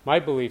 my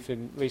belief,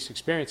 and at least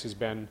experience, has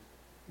been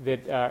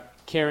that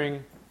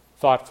caring,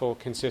 thoughtful,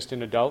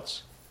 consistent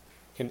adults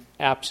can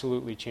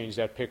absolutely change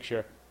that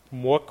picture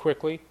more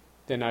quickly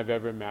than I've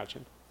ever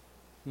imagined.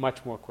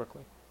 Much more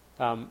quickly.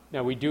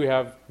 Now, we do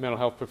have mental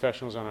health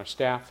professionals on our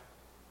staff.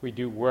 We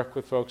do work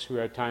with folks who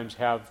at times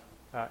have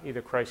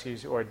either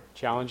crises or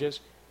challenges.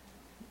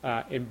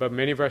 But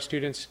many of our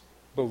students,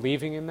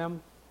 believing in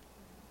them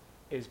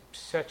is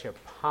such a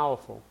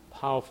powerful,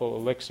 powerful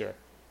elixir.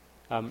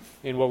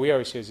 And what we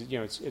always say is,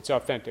 it's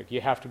authentic.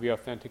 You have to be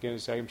authentic, and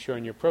as I'm sure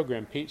in your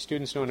program,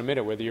 students don't admit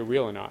it, whether you're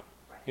real or not,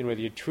 and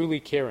whether you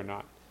truly care or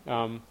not.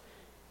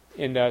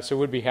 So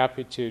we'd be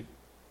happy to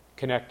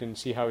connect and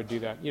see how we do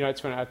that.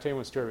 It's funny. I'll tell you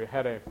one story. We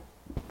had a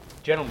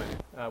gentleman,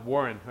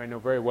 Warren, who I know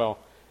very well,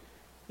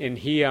 and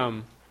he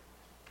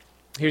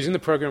was in the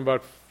program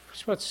about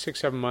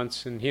 6-7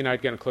 months, and he and I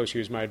had gotten close. He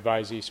was my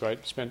advisee, so I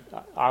spent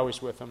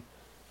hours with him.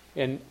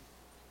 And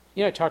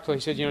I talked to him.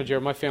 He said,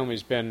 Jared, my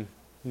family's been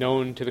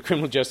known to the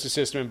criminal justice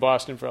system in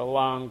Boston for a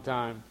long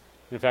time.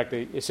 In fact,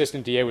 the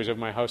assistant DA was at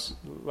my house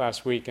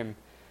last week, and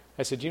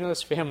I said, do you know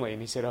this family?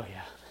 And he said, oh,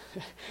 yeah.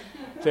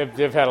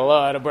 They've had a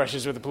lot of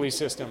brushes with the police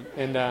system.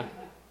 And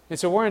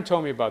so Warren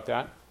told me about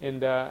that.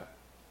 And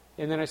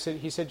then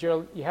he said,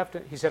 Gerald, you have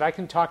to, he said, I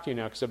can talk to you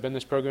now because I've been in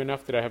this program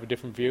enough that I have a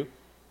different view.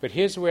 But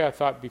here's the way I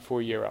thought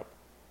before Year Up.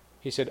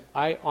 He said,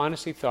 I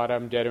honestly thought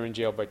I'm dead or in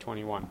jail by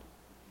 21.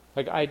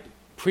 Like, I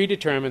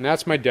predetermined,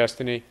 that's my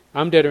destiny.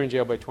 I'm dead or in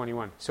jail by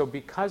 21. So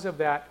because of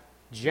that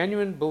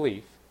genuine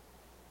belief,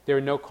 there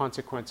are no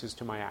consequences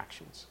to my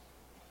actions.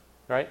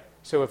 Right?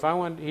 So if I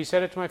want, he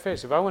said it to my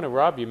face, if I want to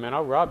rob you, man,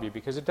 I'll rob you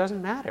because it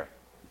doesn't matter.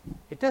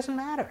 It doesn't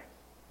matter.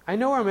 I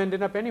know where I'm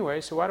ending up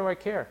anyway, so why do I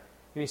care?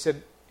 And he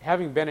said,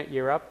 having been at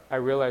Year Up, I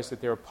realized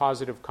that there are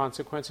positive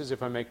consequences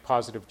if I make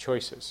positive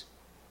choices.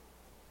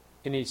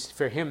 And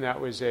for him,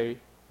 that was a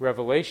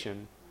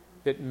revelation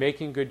that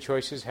making good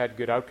choices had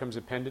good outcomes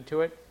appended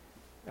to it.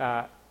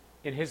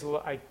 In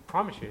I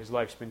promise you, his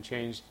life's been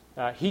changed.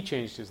 He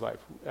changed his life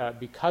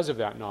because of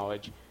that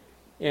knowledge.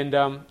 And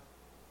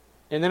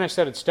then I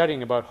started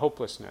studying about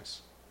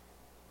hopelessness,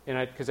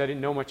 because I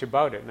didn't know much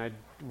about it. And I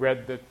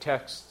read the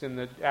texts and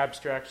the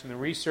abstracts and the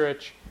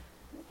research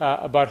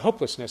about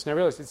hopelessness. And I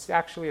realized it's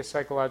actually a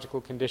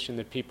psychological condition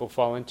that people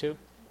fall into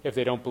if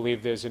they don't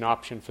believe there's an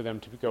option for them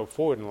to go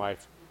forward in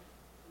life.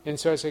 And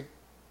so I was like,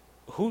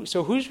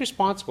 who's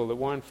responsible that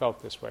Warren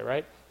felt this way,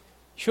 right?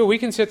 Sure, we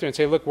can sit there and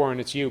say, look, Warren,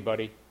 it's you,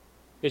 buddy.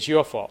 It's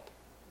your fault.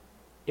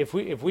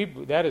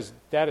 That is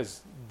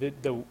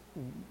the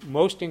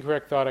most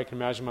incorrect thought I can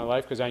imagine in my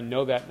life, because I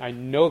know that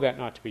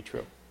not to be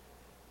true.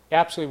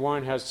 Absolutely,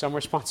 Warren has some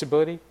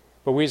responsibility,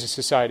 but we as a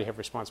society have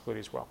responsibility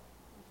as well.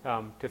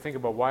 To think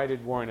about why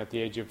did Warren at the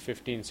age of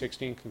 15,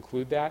 16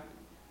 conclude that?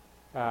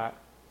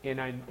 In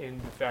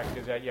the fact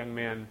that that young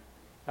man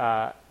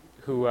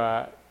who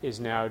is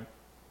now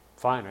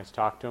fine. I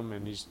talked to him,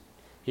 and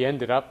he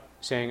ended up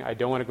saying, I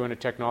don't want to go into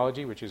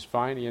technology, which is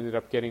fine. He ended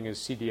up getting his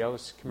CDL,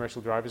 his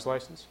commercial driver's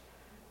license.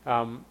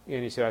 And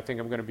he said, I think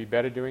I'm going to be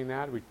better doing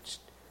that. We just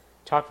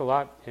talked a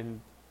lot,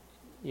 and,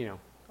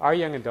 our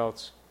young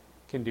adults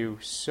can do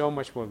so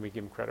much more than we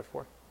give them credit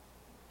for.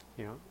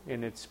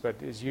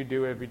 But as you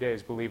do every day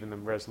is believe in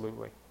them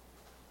resolutely.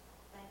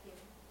 Thank you.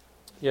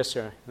 Yes,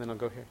 sir. And then I'll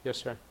go here. Yes,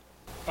 sir.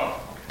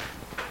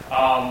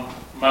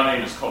 My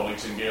name is Coley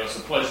Tingale. It's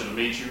a pleasure to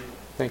meet you.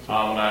 Thank you.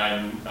 When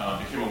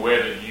I became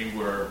aware that you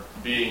were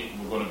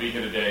going to be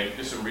here today,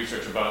 did some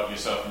research about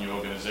yourself and your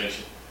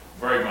organization.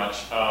 Very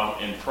much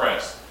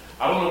impressed.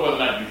 I don't know whether or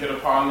not you hit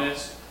upon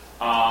this.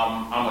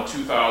 I'm a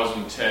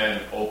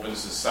 2010 Open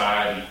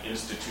Society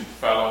Institute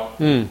Fellow.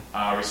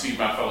 I received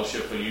my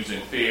fellowship for using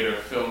theater,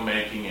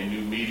 filmmaking, and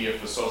new media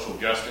for social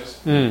justice.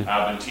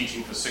 I've been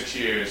teaching for 6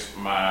 years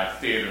my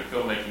theater and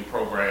filmmaking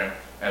program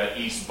at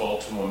East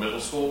Baltimore Middle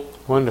School.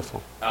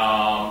 Wonderful.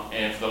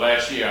 And for the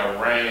last year,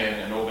 I ran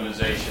an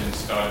organization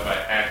started by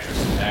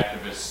actress and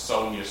activist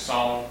Sonia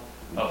Sohn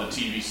of the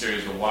TV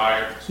series The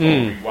Wire. It's called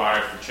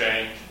Rewired for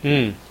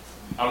Change.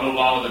 I'm no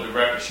longer the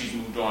director. She's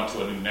moved on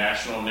to a new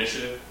national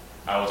initiative.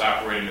 I was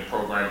operating the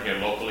program here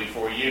locally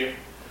for a year.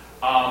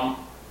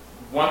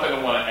 One thing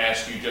I want to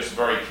ask you just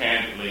very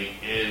candidly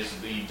is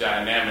the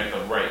dynamic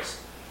of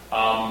race.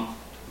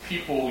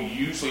 People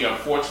usually,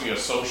 unfortunately,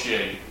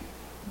 associate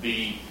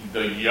the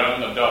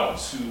young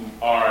adults who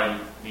are in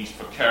these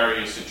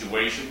precarious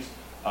situations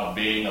of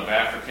being of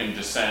African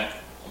descent,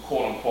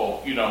 quote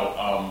unquote,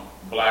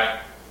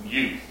 black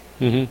youth.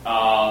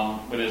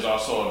 But there's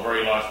also a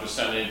very large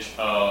percentage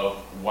of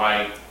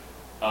white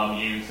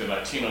youth and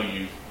Latino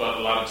youth, but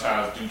a lot of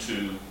times due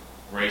to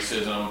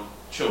racism,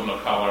 children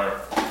of color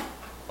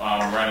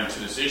run into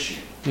this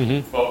issue.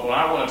 But what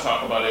I want to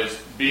talk about is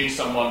being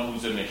someone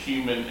who's in the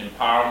human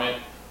empowerment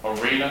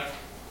arena.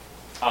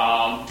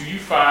 Do you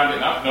find,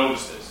 and I've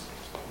noticed this,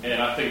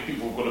 and I think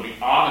people who are going to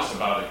be honest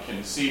about it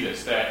can see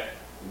this, that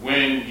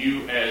when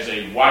you as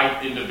a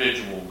white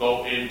individual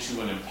go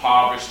into an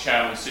impoverished,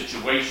 challenged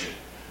situation,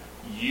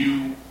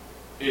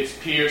 it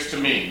appears to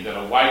me that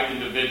a white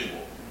individual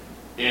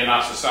in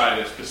our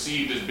society that's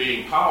perceived as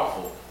being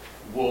powerful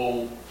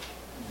will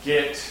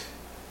get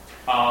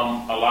a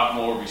lot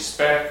more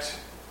respect,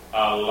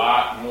 a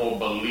lot more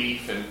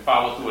belief and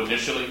follow through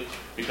initially,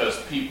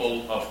 because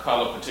people of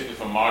color, particularly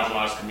from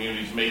marginalized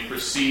communities, may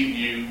perceive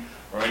you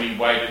or any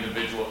white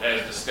individual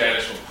as the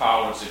status of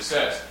power and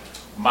success,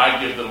 might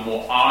give them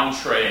more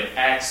entree and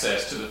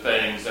access to the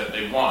things that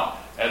they want,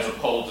 as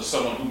opposed to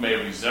someone who may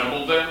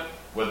resemble them,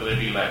 whether they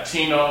be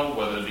Latino,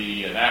 whether it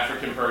be an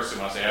African person.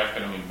 When I say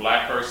African, I mean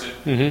black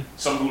person,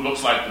 someone who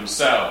looks like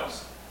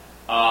themselves.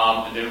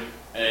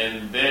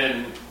 And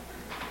then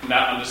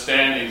not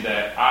understanding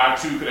that I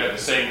too could have the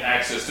same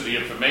access to the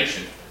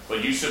information,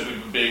 but you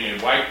simply being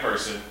a white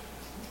person,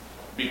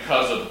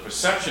 because of the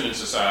perception in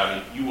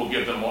society, you will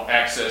give them more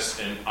access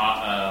and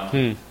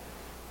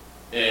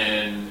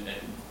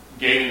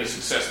gaining the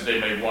success that they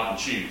may want and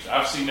choose.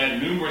 I've seen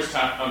that numerous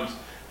times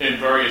in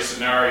various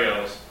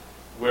scenarios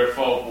where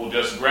folk will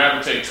just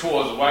gravitate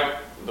towards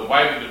the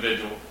white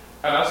individual.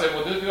 And I said,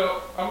 well,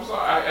 I'm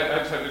sorry.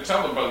 I had to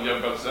tell them about the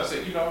young brothers. I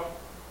said,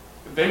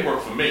 they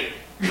work for me.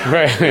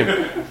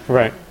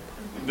 Right.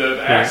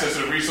 The access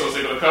to the resource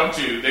they're going to come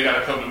to, they got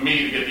to come to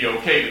me to get the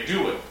okay to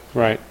do it.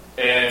 Right.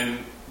 And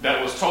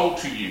that was told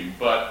to you,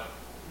 but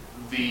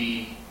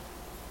the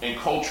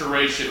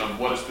enculturation of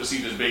what is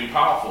perceived as being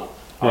powerful,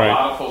 Right. a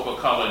lot of folk of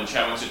color in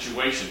challenging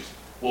situations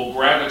will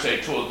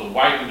gravitate towards the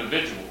white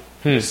individual,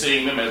 and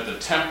seeing them as the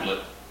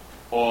template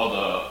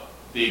or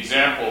the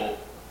example.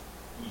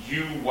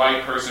 You,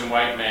 white person,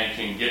 white man,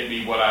 can get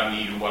me what I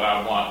need and what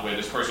I want, where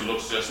this person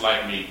looks just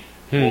like me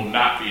will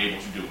not be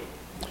able to do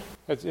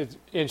it. It's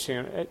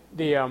interesting.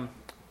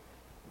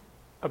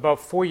 About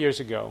 4 years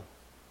ago,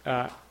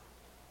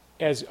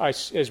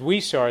 as we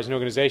saw as an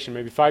organization,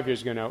 maybe 5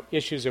 years ago now,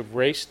 issues of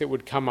race that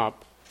would come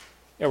up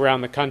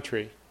around the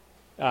country,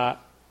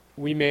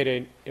 we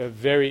made a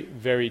very,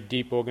 very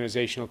deep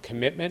organizational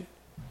commitment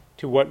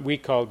to what we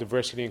call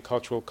diversity and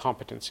cultural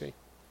competency.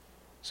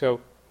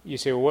 So you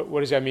say, well, what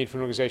does that mean for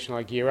an organization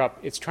like Year Up?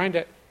 It's trying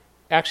to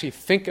actually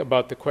think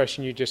about the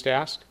question you just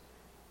asked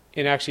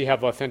and actually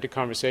have authentic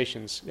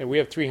conversations. And we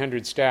have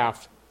 300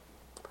 staff,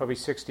 probably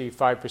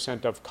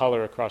 65% of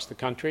color across the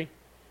country.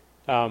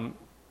 And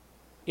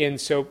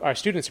so our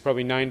students are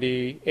probably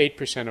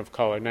 98% of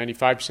color,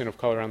 95% of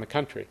color around the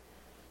country.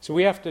 So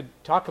we have to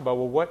talk about,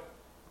 well,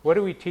 what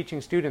are we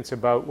teaching students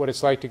about what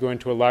it's like to go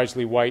into a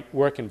largely white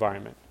work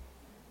environment?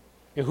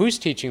 And who's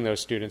teaching those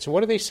students? And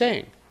what are they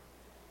saying?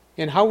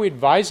 And how are we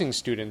advising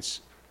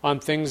students on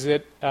things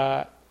that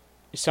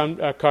some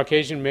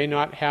Caucasian may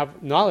not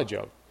have knowledge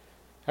of?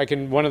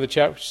 One of the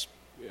chapters,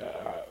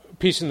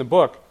 piece in the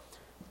book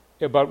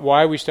about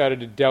why we started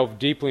to delve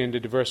deeply into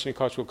diversity and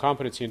cultural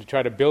competency and to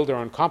try to build our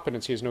own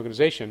competency as an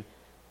organization.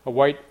 A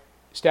white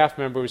staff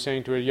member was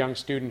saying to a young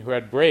student who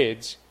had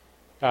braids,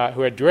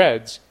 who had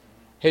dreads,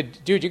 "Hey,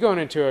 dude, you're going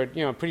into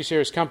a pretty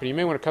serious company. You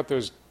may want to cut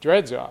those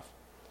dreads off."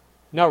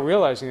 Not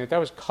realizing that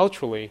was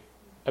culturally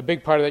a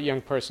big part of that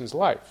young person's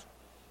life.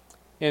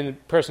 And the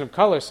person of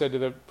color said to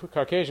the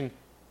Caucasian,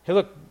 "Hey,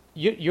 look,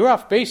 you're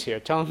off base here,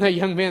 telling that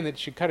young man that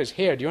he should cut his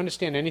hair. Do you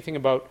understand anything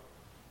about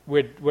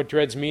what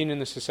dreads mean in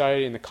the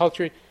society and the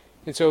culture?"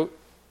 And so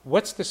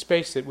what's the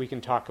space that we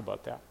can talk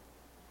about that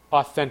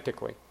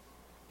authentically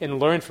and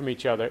learn from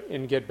each other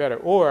and get better?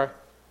 Or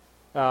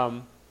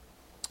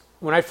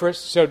when I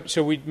first,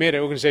 so we made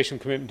an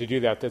organizational commitment to do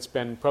that. That's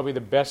been probably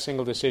the best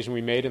single decision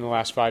we made in the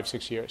last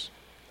 5-6 years.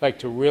 Like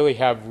to really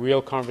have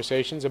real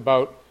conversations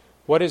about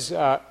what does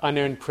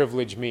unearned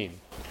privilege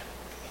mean,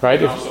 right?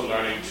 And also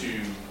learning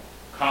to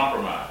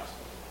compromise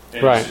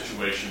in Right. a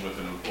situation with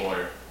an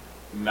employer,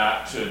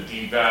 not to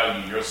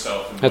devalue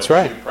yourself and That's what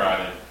right. you pride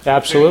in.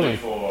 Absolutely.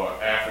 Particularly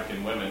for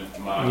African women,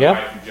 my Yep.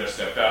 wife who just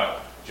stepped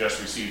out just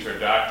received her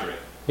doctorate.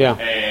 Yeah.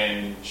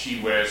 And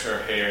she wears her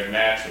hair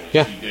naturally.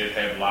 Yeah. She did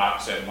have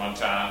locks at one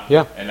time.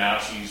 Yeah. And now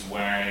she's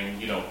wearing,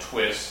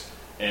 twists.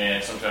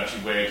 And sometimes she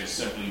wears it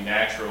simply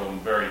natural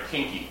and very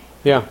kinky.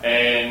 Yeah.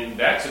 And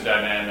that's a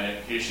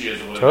dynamic. Here she is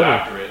with Totally. a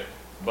doctorate,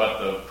 but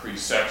the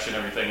preception,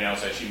 everything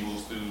else as she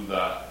moves through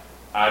the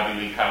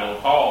Ivy League hallowed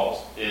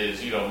halls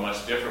is,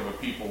 much different,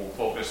 but people will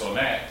focus on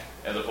that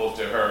as opposed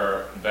to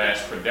her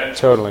vast credentials.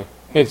 Totally.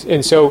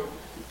 And so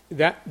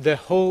that the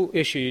whole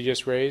issue you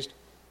just raised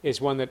is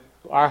one that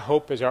our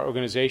hope as our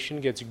organization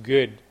gets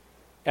good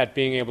at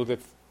being able to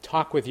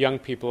talk with young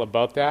people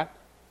about that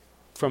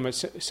from a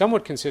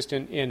somewhat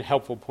consistent and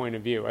helpful point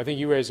of view. I think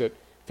you raise a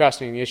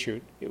fascinating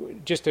issue.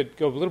 Just to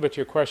go a little bit to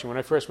your question, when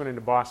I first went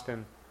into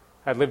Boston,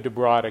 I lived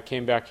abroad. I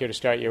came back here to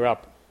start Year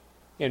Up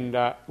and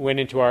went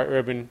into our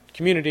urban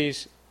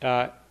communities,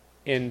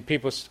 and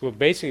people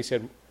basically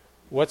said,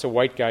 "What's a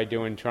white guy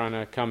doing trying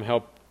to come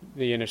help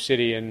the inner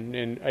city,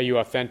 and are you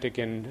authentic,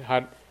 and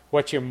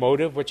what's your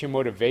motive, what's your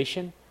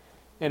motivation?"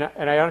 And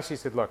I honestly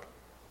said, "Look,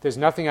 there's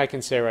nothing I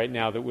can say right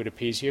now that would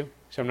appease you,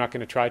 so I'm not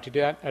going to try to do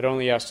that. I'd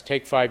only ask to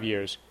take 5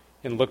 years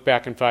and look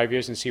back in 5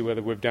 years and see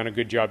whether we've done a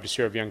good job to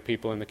serve young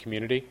people in the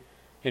community.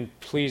 And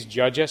please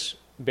judge us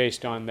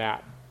based on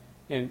that."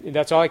 And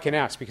that's all I can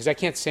ask, because I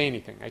can't say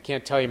anything. I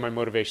can't tell you my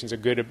motivations are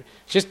good.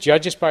 Just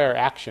judge us by our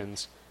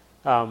actions.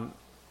 But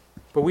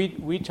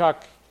we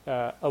talk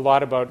a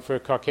lot about, for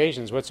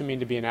Caucasians, what's it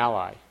mean to be an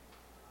ally,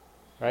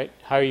 right?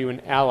 How are you an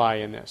ally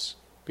in this?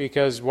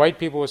 Because white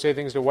people will say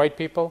things to white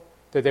people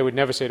that they would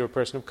never say to a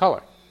person of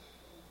color,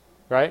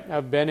 right?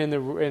 I've been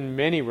in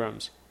many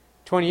rooms.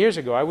 20 years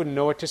ago, I wouldn't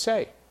know what to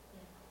say.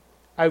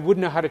 I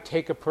wouldn't know how to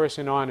take a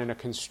person on in a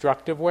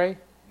constructive way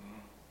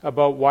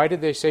about why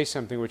did they say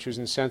something which was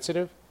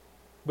insensitive.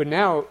 But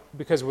now,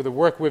 because of the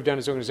work we've done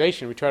as an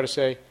organization, we try to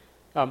say,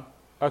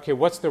 okay,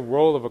 what's the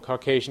role of a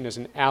Caucasian as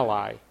an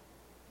ally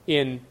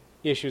in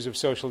issues of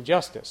social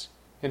justice?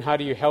 And how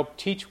do you help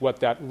teach what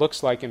that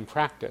looks like in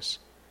practice?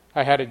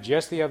 I had it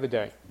just the other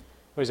day.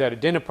 I was at a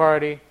dinner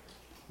party,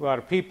 a lot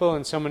of people,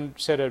 and someone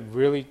said a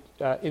really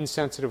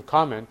insensitive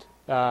comment.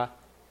 And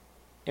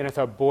I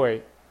thought,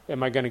 boy,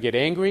 am I going to get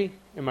angry?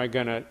 Am I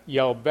going to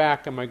yell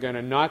back? Am I going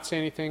to not say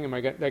anything? Am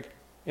I going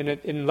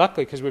and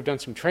luckily, because we've done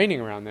some training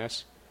around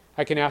this,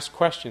 I can ask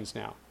questions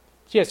now.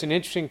 Yeah, it's an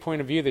interesting point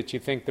of view that you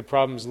think the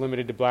problem is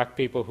limited to black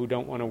people who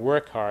don't want to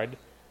work hard.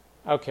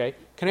 Okay,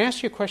 can I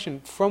ask you a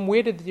question? From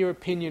where did your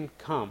opinion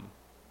come?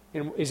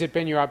 And has it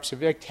been your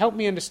observation? Help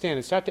me understand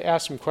and start to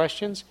ask some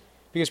questions,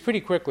 because pretty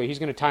quickly he's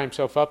going to tie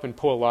himself up and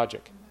pull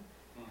logic.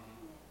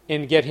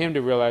 and get him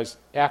to realize,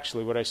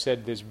 actually, what I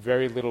said, there's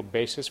very little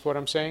basis for what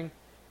I'm saying,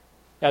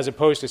 as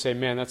opposed to say,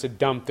 man, that's a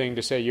dumb thing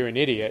to say, you're an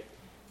idiot,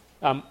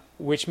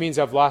 which means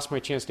I've lost my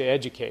chance to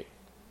educate.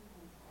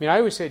 I mean, I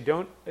always say,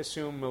 don't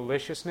assume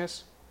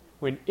maliciousness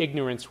when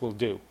ignorance will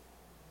do.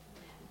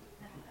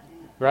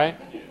 Right?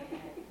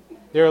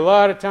 There are a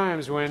lot of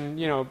times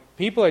when,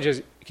 people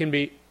can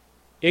be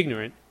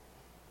ignorant,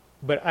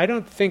 but I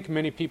don't think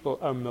many people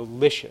are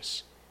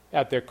malicious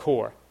at their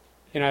core.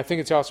 And I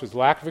think it's also with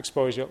lack of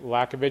exposure,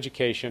 lack of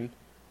education,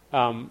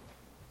 but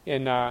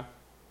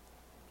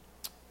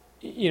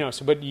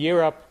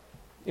year up,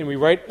 and we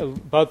write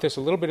about this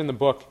a little bit in the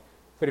book,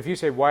 but if you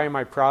say, why am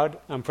I proud?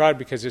 I'm proud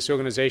because this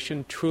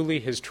organization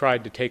truly has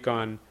tried to take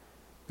on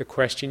the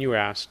question you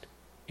asked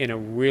in a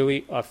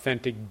really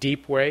authentic,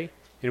 deep way,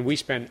 and we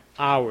spend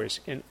hours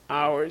and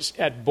hours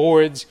at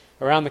boards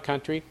around the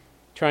country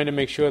trying to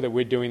make sure that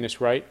we're doing this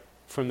right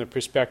from the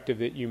perspective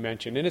that you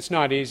mentioned. And it's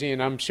not easy,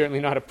 and I'm certainly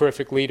not a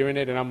perfect leader in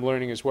it, and I'm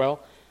learning as well.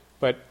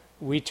 But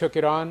we took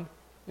it on,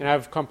 and I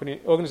have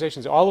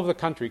organizations all over the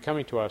country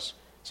coming to us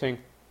saying,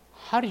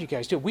 how did you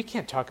guys do it? We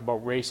can't talk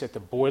about race at the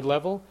board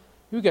level.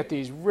 We've got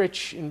these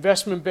rich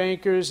investment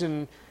bankers,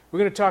 and we're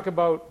going to talk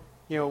about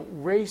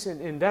race,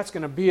 and that's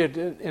going to be it.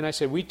 And I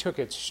said, we took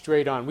it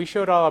straight on. We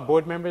showed all our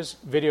board members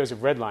videos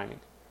of redlining,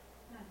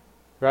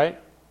 right?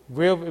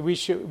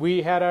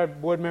 We had our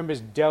board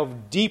members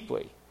delve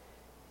deeply.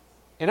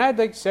 And I had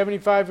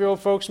 75-year-old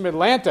folks from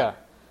Atlanta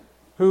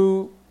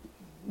who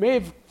may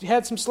have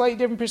had some slightly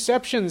different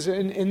perceptions,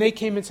 and they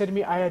came and said to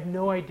me, I had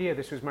no idea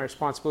this was my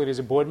responsibility as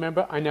a board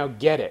member. I now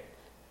get it.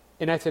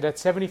 And I said, at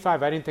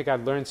 75, I didn't think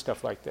I'd learn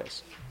stuff like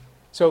this.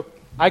 So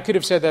I could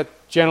have said, that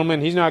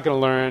gentleman, he's not going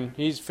to learn.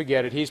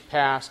 Forget it. He's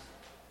passed.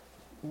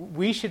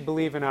 We should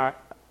believe in our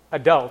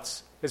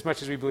adults as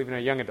much as we believe in our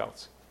young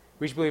adults.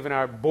 We should believe in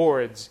our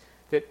boards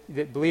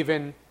that believe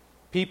in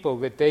people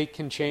that they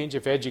can change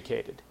if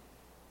educated.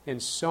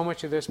 And so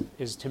much of this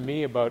is, to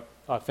me, about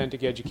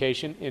authentic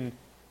education in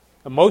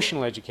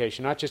emotional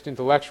education, not just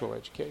intellectual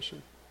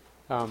education.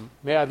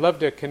 I'd love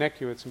to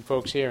connect you with some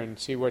folks here and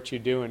see what you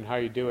do and how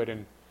you do it,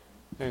 and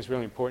I think it's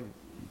really important.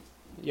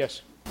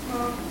 Yes?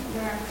 Well,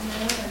 good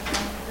afternoon, and thank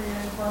you for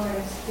your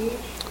informative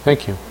speech.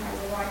 Thank you. I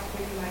would like to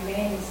give you my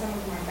name and some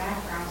of my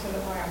background so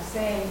that what I'm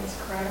saying is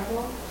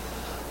credible.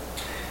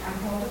 I'm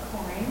Hilda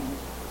Coyne.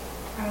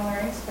 I'm a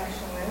learning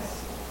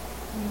specialist.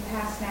 I'm the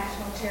past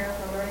national chair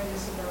for learning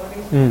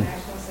disabilities with the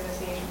National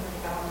Association for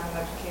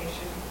Developmental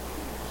Education.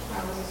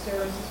 I was a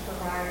services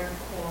provider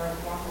for the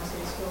Baltimore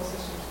City School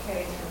System's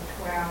K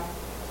through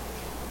 12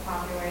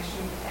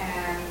 population,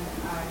 and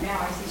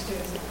now I see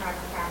students in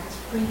private practice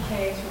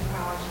pre-K through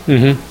college.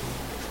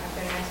 I've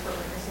been an expert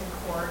witness in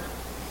court,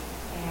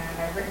 and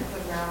I've written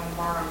for the Maryland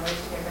Bar on ways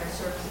to get better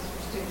services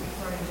for students with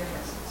learning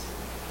differences.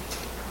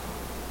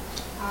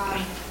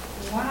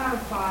 1 out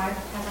of 5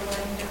 has a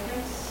learning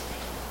difference.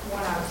 1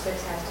 out of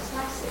 6 has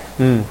dyslexia.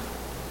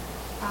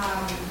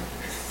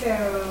 So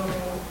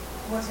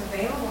what's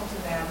available to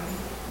them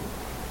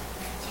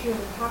through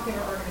the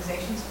popular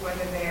organizations,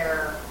 whether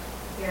they're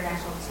the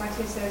International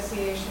Dyslexia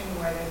Association,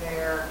 whether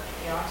they're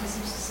the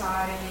Autism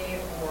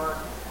Society, or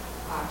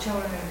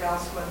children and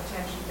adults with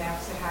attention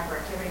deficit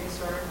hyperactivity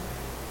disorder,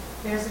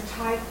 there's a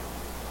type,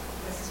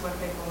 this is what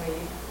they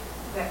believe,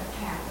 that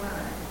can't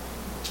learn.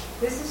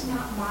 This is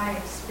not my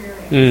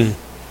experience.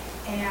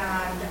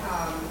 And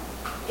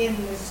in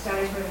the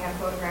studies where they have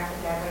photographic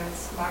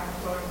evidence,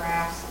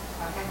 microphotographs,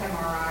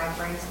 fMRI,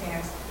 brain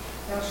scans,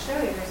 they'll show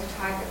you there's a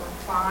type that were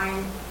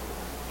fine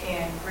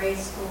in grade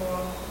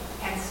school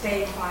and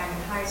stayed fine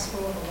in high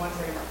school, the ones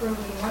that improved,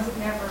 and the ones that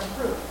never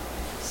improved.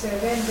 So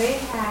then they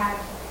had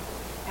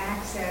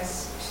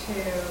access to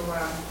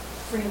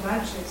free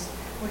lunches,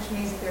 which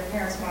means that their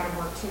parents might have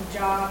worked 2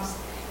 jobs,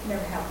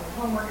 never helped with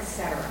homework,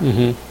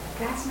 etc.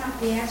 That's not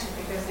the answer,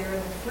 because there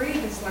is a free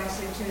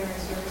dyslexia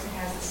tutoring service that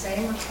has the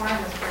same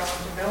requirements for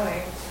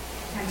eligibility,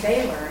 and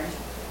they learned.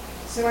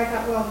 So I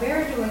thought, well,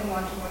 they're doing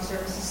one-to-one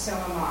services, so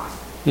am I.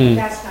 But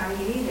that's not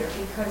it either,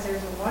 because there's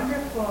a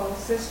wonderful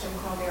system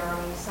called the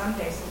Arlene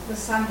Sunday system,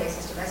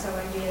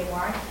 SLNDAY,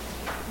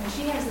 and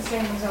she has the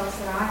same results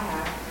that I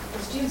have. The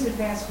students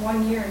advance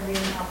 1 year in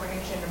reading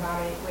comprehension in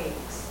about 8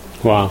 weeks.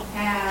 Wow.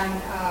 And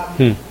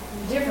the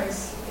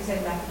difference is in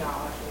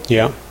methodology.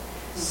 Yeah.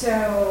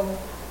 So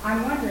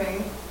I'm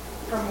wondering,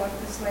 from what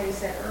this lady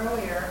said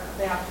earlier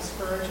about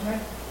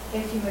discouragement,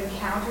 if you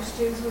encounter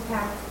students which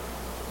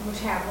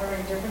have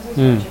learning differences,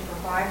 what you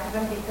provide for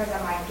them, because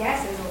my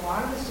guess is a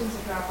lot of the students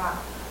that drop out,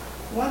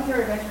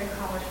 1/3 of entering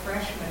college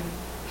freshmen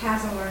has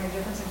a learning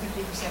difference and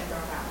 50%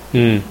 drop out.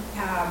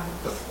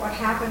 What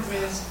happens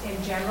is, in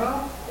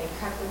general, they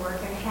cut the work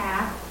in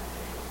half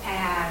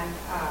and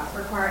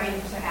require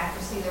 80%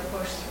 accuracy, they're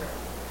pushed through.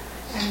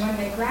 And when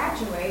they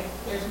graduate,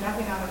 there's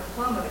nothing on the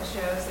diploma that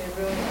shows they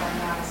really are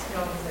not as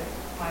skilled as they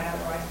might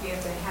otherwise be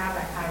if they have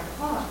that kind of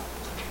diploma.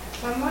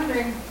 So I'm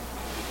wondering,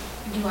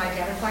 do you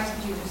identify,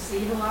 since you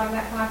receive a lot of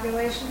that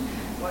population,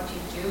 what do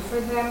you do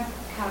for them?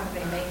 How do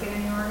they make it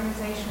in your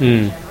organization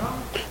in general?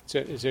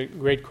 It's a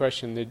great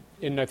question,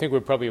 and I think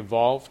we've probably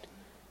evolved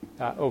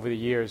over the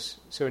years.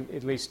 So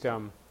at least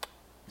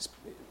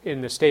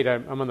in the state,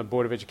 I'm on the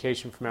Board of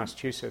Education for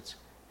Massachusetts,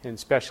 and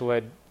special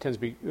ed tends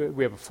to be,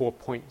 we have a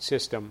 4-point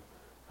system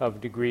of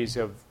degrees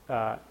of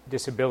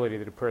disability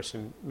that a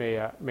person may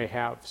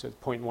have. So it's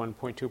 0.1,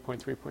 0.2,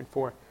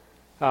 0.3,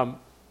 0.4.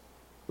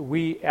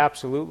 We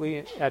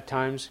absolutely, at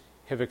times,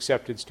 have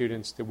accepted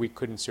students that we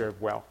couldn't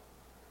serve well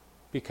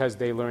because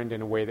they learned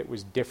in a way that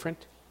was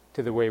different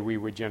to the way we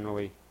were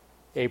generally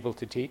able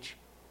to teach.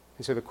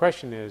 And so the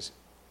question is,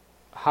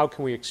 how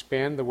can we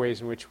expand the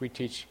ways in which we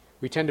teach?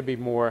 We tend to be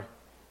more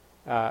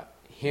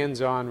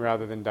hands-on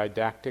rather than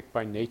didactic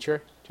by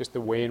nature. Just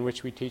the way in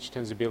which we teach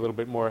tends to be a little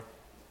bit more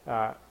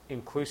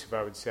inclusive,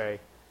 I would say.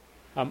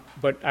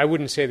 But I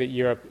wouldn't say that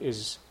Europe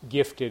is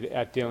gifted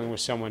at dealing with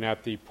someone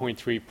at the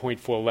 0.3,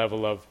 0.4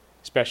 level of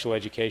special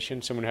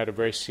education, someone who had a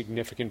very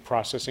significant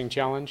processing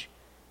challenge.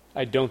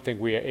 I don't think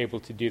we are able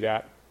to do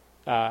that.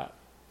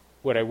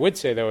 What I would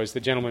say, though, is the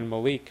gentleman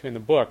Malik in the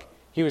book,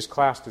 he was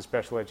classed as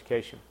special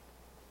education.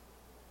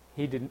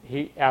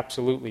 He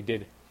absolutely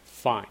did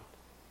fine.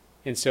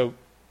 And so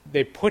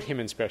they put him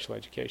in special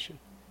education.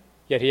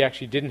 Yet he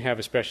actually didn't have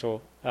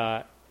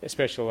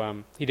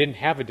he didn't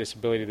have a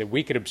disability that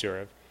we could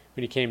observe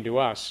when he came to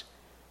us.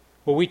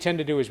 What we tend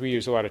to do is we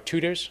use a lot of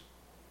tutors.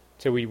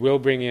 So we will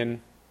bring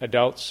in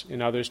adults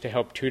and others to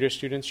help tutor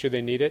students should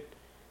they need it.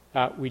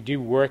 We do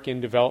work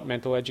in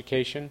developmental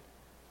education,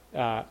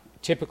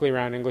 typically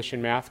around English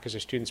and math, because the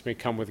students may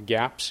come with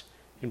gaps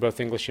in both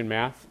English and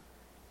math.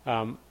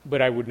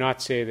 But I would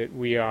not say that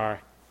we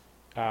are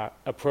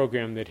a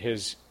program that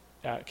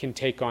can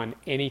take on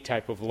any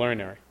type of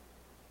learner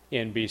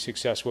and be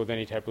successful with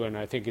any type of learner.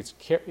 I think it's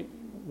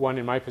one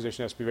in my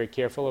position has to be very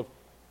careful of,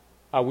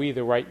 are we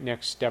the right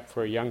next step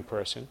for a young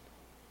person,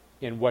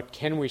 and what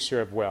can we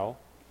serve well,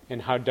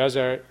 and how does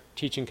our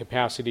teaching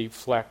capacity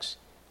flex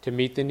to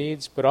meet the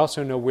needs, but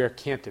also know where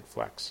can't it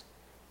flex,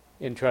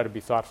 and try to be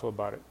thoughtful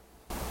about it.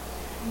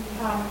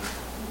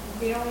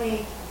 The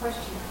only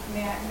question,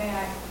 may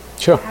I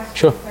Sure.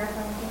 ask you to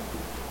clarify one thing?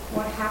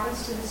 What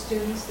happens to the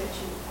students that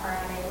you are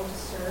unable to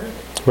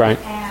serve? Right.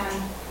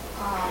 And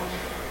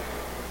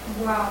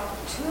while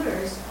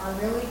tutors are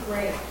really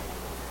great,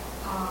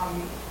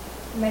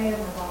 many of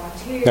them are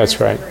volunteers. That's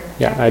right.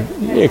 Yeah, I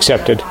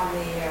accepted. The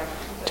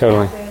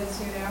Totally.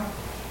 methods,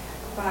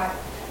 But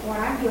what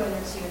I'm doing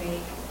that's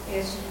unique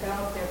is to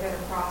develop their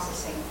better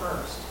processing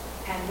first,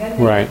 and then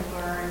they Right. can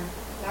learn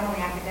not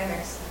only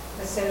academics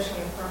but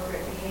socially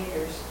appropriate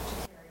behaviors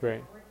to carry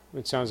Right. forward.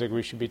 It sounds like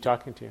we should be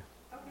talking to you.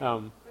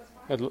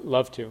 I'd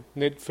love to.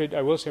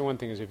 I will say one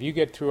thing is, if you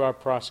get through our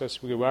process,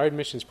 our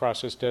admissions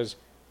process does,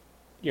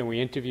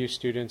 we interview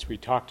students, we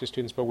talk to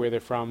students about where they're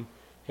from.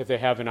 If they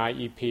have an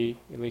IEP,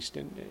 at least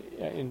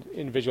in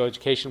individual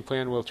education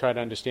plan, we'll try to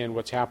understand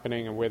what's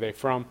happening and where they're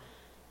from.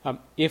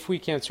 If we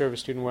can't serve a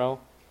student well,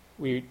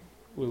 we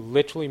will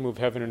literally move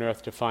heaven and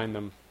earth to find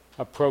them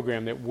a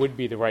program that would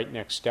be the right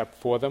next step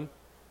for them.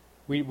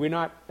 We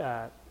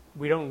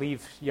don't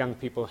leave young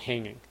people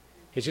hanging.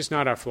 It's just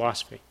not our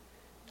philosophy.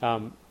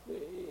 And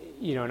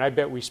I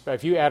bet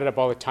if you added up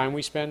all the time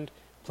we spend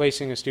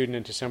placing a student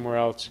into somewhere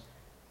else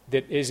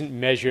that isn't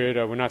measured,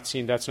 or we're not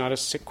seeing, that's not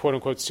a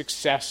quote-unquote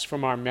success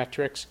from our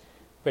metrics,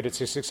 but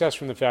it's a success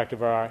from the fact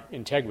of our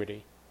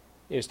integrity,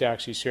 is to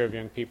actually serve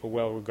young people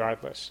well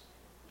regardless.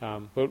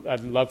 But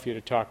I'd love for you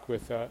to talk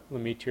with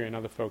Lemaitre and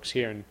other folks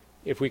here, and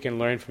if we can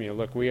learn from you.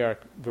 Look, we are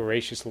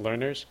voracious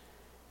learners,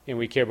 and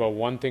we care about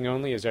one thing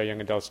only, is our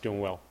young adults doing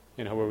well,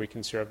 and how we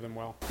can serve them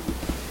well.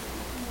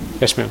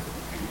 Yes, ma'am.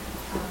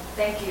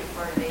 Thank you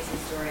for an amazing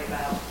story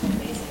about an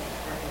amazing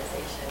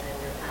organization and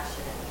your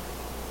passion and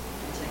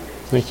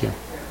integrity. Thank you.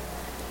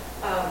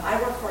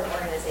 I work for an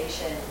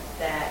organization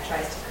that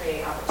tries to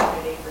create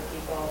opportunity for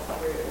people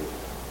through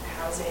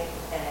housing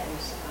and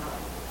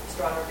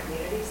stronger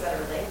communities that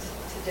are linked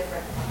to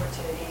different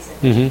opportunities in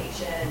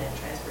education and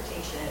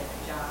transportation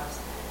and jobs.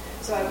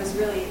 So I was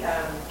really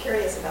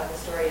curious about the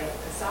story of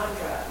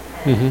Cassandra.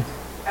 And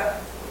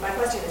my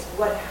question is,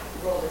 what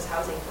role does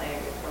housing play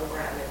in your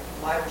program, and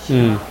why was she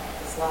on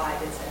the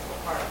slide in Central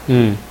Park?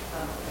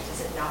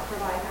 Does it not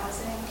provide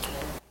housing?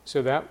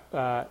 So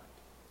that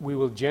we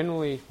will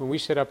generally, when we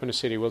set up in a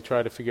city, we'll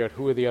try to figure out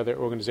who are the other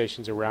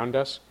organizations around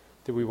us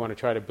that we want to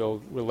try to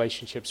build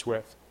relationships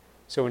with.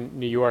 So in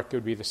New York, it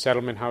would be the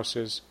settlement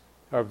houses,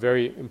 are a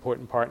very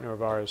important partner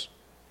of ours.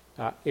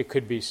 It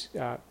could be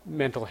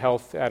mental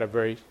health at a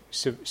very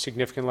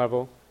significant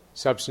level,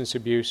 substance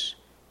abuse.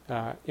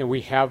 And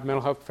we have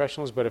mental health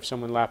professionals, but if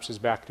someone lapses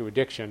back to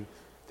addiction,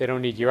 they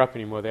don't need Gear Up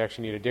anymore. They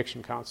actually need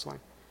addiction counseling.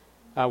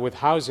 With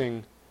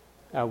housing,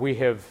 we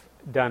have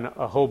done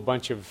a whole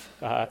bunch of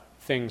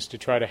things to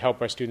try to help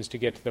our students to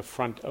get to the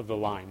front of the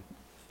line,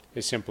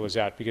 as simple as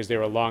that, because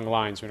there are long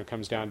lines when it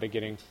comes down to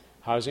getting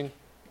housing.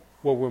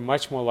 What we're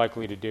much more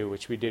likely to do,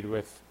 which we did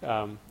with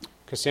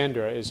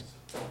Cassandra, is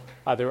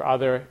are there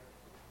other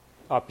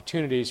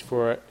opportunities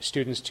for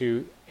students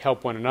to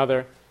help one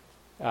another?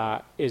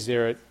 Is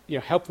there,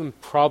 help them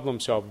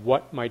problem solve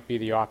what might be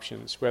the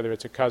options, whether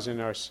it's a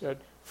cousin or a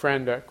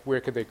friend, or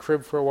where could they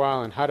crib for a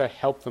while, and how to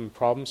help them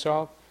problem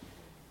solve.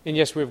 And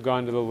yes, we've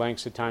gone to the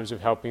lengths at times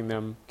of helping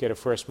them get a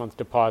first month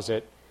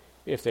deposit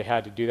if they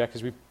had to do that,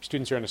 because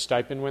students earn a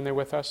stipend when they're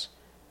with us.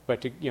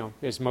 But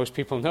as most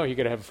people know, you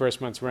got to have a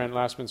first month's rent,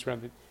 last month's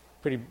rent.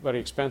 Pretty bloody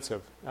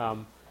expensive.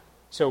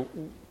 So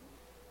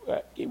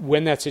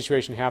when that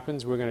situation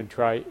happens, we're going to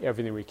try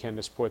everything we can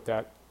to support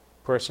that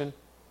person.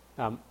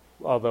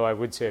 Although I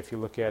would say, if you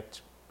look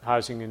at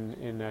housing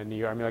in New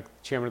York, I mean, like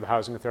the chairman of the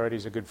Housing Authority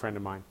is a good friend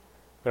of mine,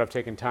 but I've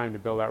taken time to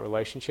build that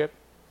relationship.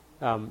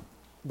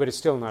 But it's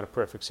still not a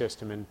perfect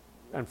system, and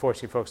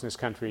unfortunately, folks in this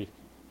country,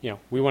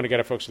 we want to get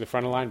our folks to the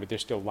front of the line, but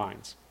there's still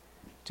lines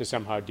to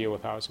somehow deal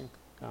with housing.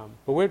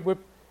 But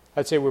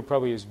I'd say we're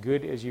probably as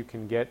good as you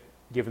can get,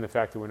 given the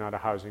fact that we're not a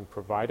housing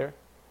provider,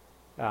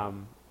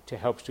 to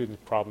help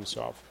students problem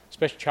solve.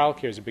 Especially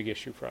childcare is a big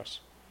issue for us,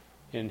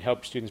 and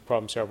help students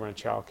problem solve around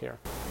childcare.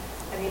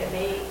 I mean, it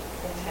may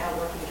entail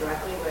working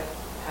directly with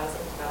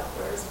housing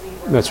developers. We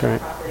work That's on right.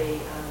 a property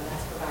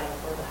that's providing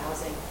affordable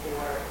housing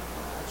for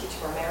Teach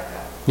for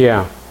America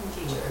Yeah.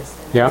 teachers.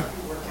 And Yeah.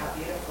 that worked out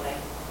beautifully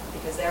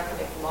because they're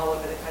coming from all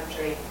over the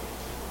country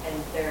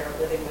and they're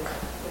living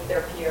with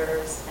their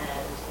peers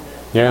and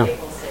in a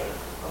stable, safe,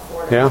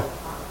 affordable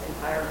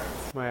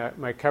environment.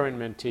 My current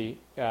mentee,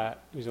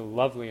 who's a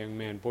lovely young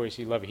man, boy, is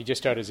he lovely. He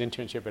just started his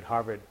internship at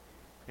Harvard,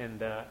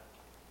 and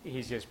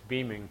he's just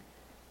beaming.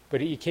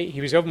 But he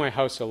was over my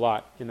house a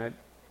lot, and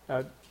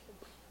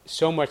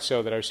so much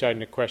so that I was starting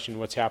to question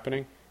what's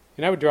happening.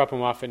 And I would drop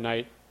him off at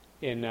night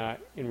in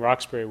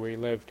Roxbury, where he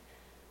lived.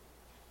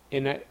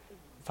 And I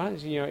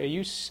finally, are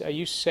you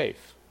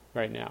safe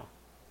right now?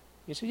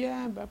 He said,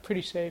 yeah, I'm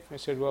pretty safe. I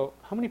said, well,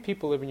 how many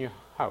people live in your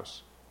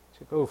house? He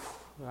said, I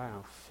don't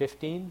know,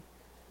 15?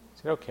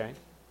 I said, okay.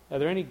 Are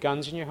there any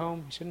guns in your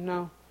home? He said,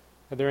 no.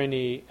 Are there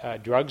any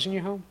drugs in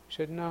your home? He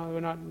said, no, we're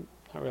not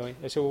really.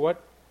 I said, well,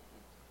 what?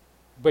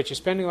 But you're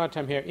spending a lot of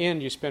time here,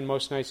 and you spend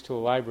most nights till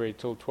the library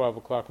till 12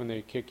 o'clock when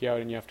they kick you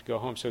out and you have to go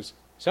home. So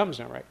something's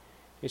not right.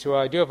 He said,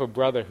 well, I do have a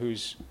brother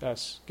who's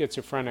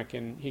schizophrenic,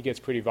 and he gets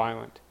pretty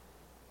violent.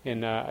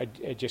 And I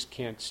just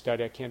can't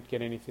study. I can't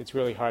get anything. It's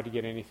really hard to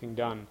get anything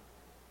done.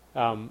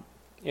 And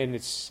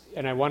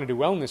I want to do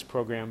well in this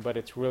program, but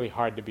it's really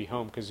hard to be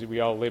home because we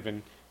all live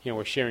in,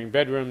 we're sharing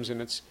bedrooms,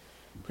 and it's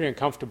pretty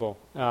uncomfortable.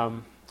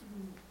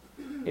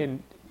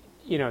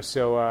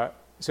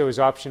 So his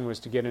option was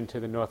to get into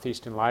the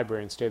Northeastern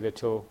Library and stay there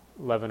till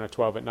 11 or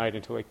 12 at night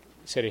until he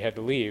said he had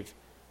to leave,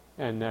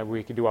 and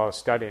we could do all his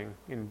studying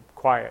in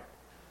quiet.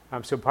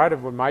 So part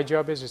of what my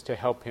job is to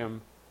help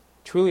him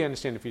truly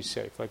understand if he's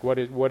safe, like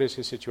what is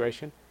his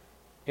situation,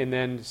 and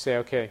then say,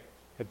 okay,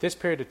 at this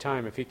period of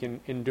time, if he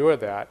can endure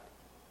that.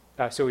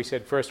 So he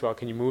said, first of all,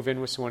 can you move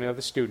in with one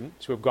other student?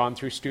 So we've gone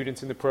through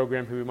students in the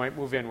program who we might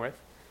move in with.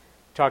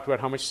 Talked about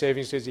how much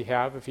savings does he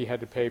have if he had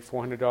to pay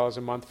 $400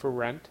 a month for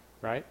rent,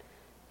 right?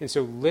 And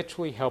so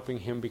literally helping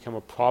him become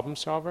a problem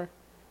solver,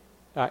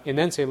 and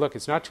then say, look,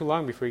 it's not too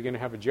long before you're going to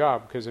have a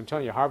job, because I'm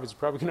telling you, Harvard's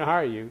probably going to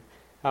hire you,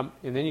 and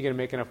then you're going to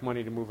make enough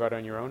money to move out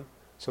on your own.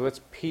 So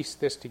let's piece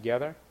this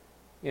together.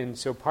 And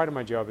so part of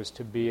my job is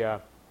to be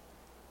a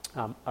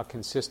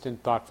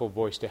consistent, thoughtful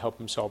voice to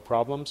help him solve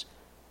problems,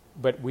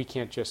 but we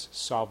can't just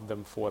solve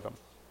them for them.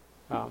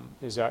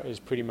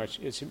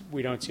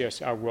 We don't see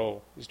our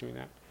role is doing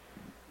that.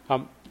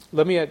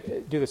 Let me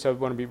do this. I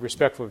want to be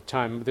respectful of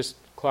time. This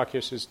clock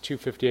here says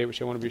 2:58,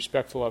 which I want to be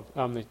respectful of.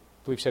 I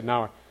believe said an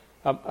hour.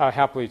 I'll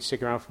happily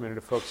stick around for a minute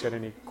if folks had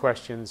any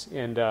questions.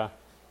 And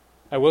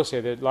I will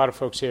say that a lot of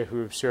folks here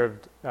who have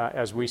served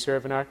as we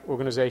serve in our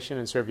organization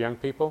and serve young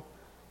people.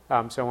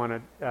 So I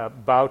want to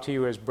bow to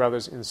you as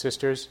brothers and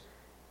sisters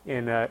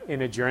in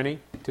a journey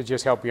to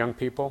just help young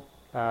people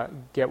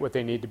get what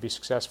they need to be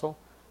successful.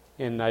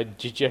 And I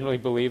generally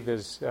believe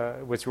there's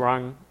what's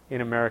wrong in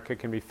America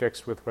can be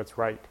fixed with what's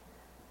right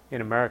in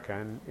America.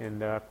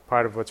 And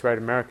part of what's right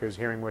in America is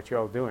hearing what you're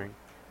all doing.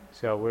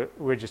 So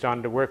we're just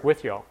on to work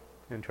with y'all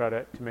and try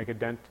to make a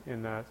dent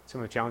in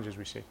some of the challenges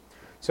we see.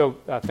 So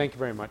thank you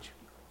very much.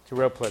 It's a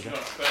real pleasure.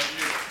 Thank you.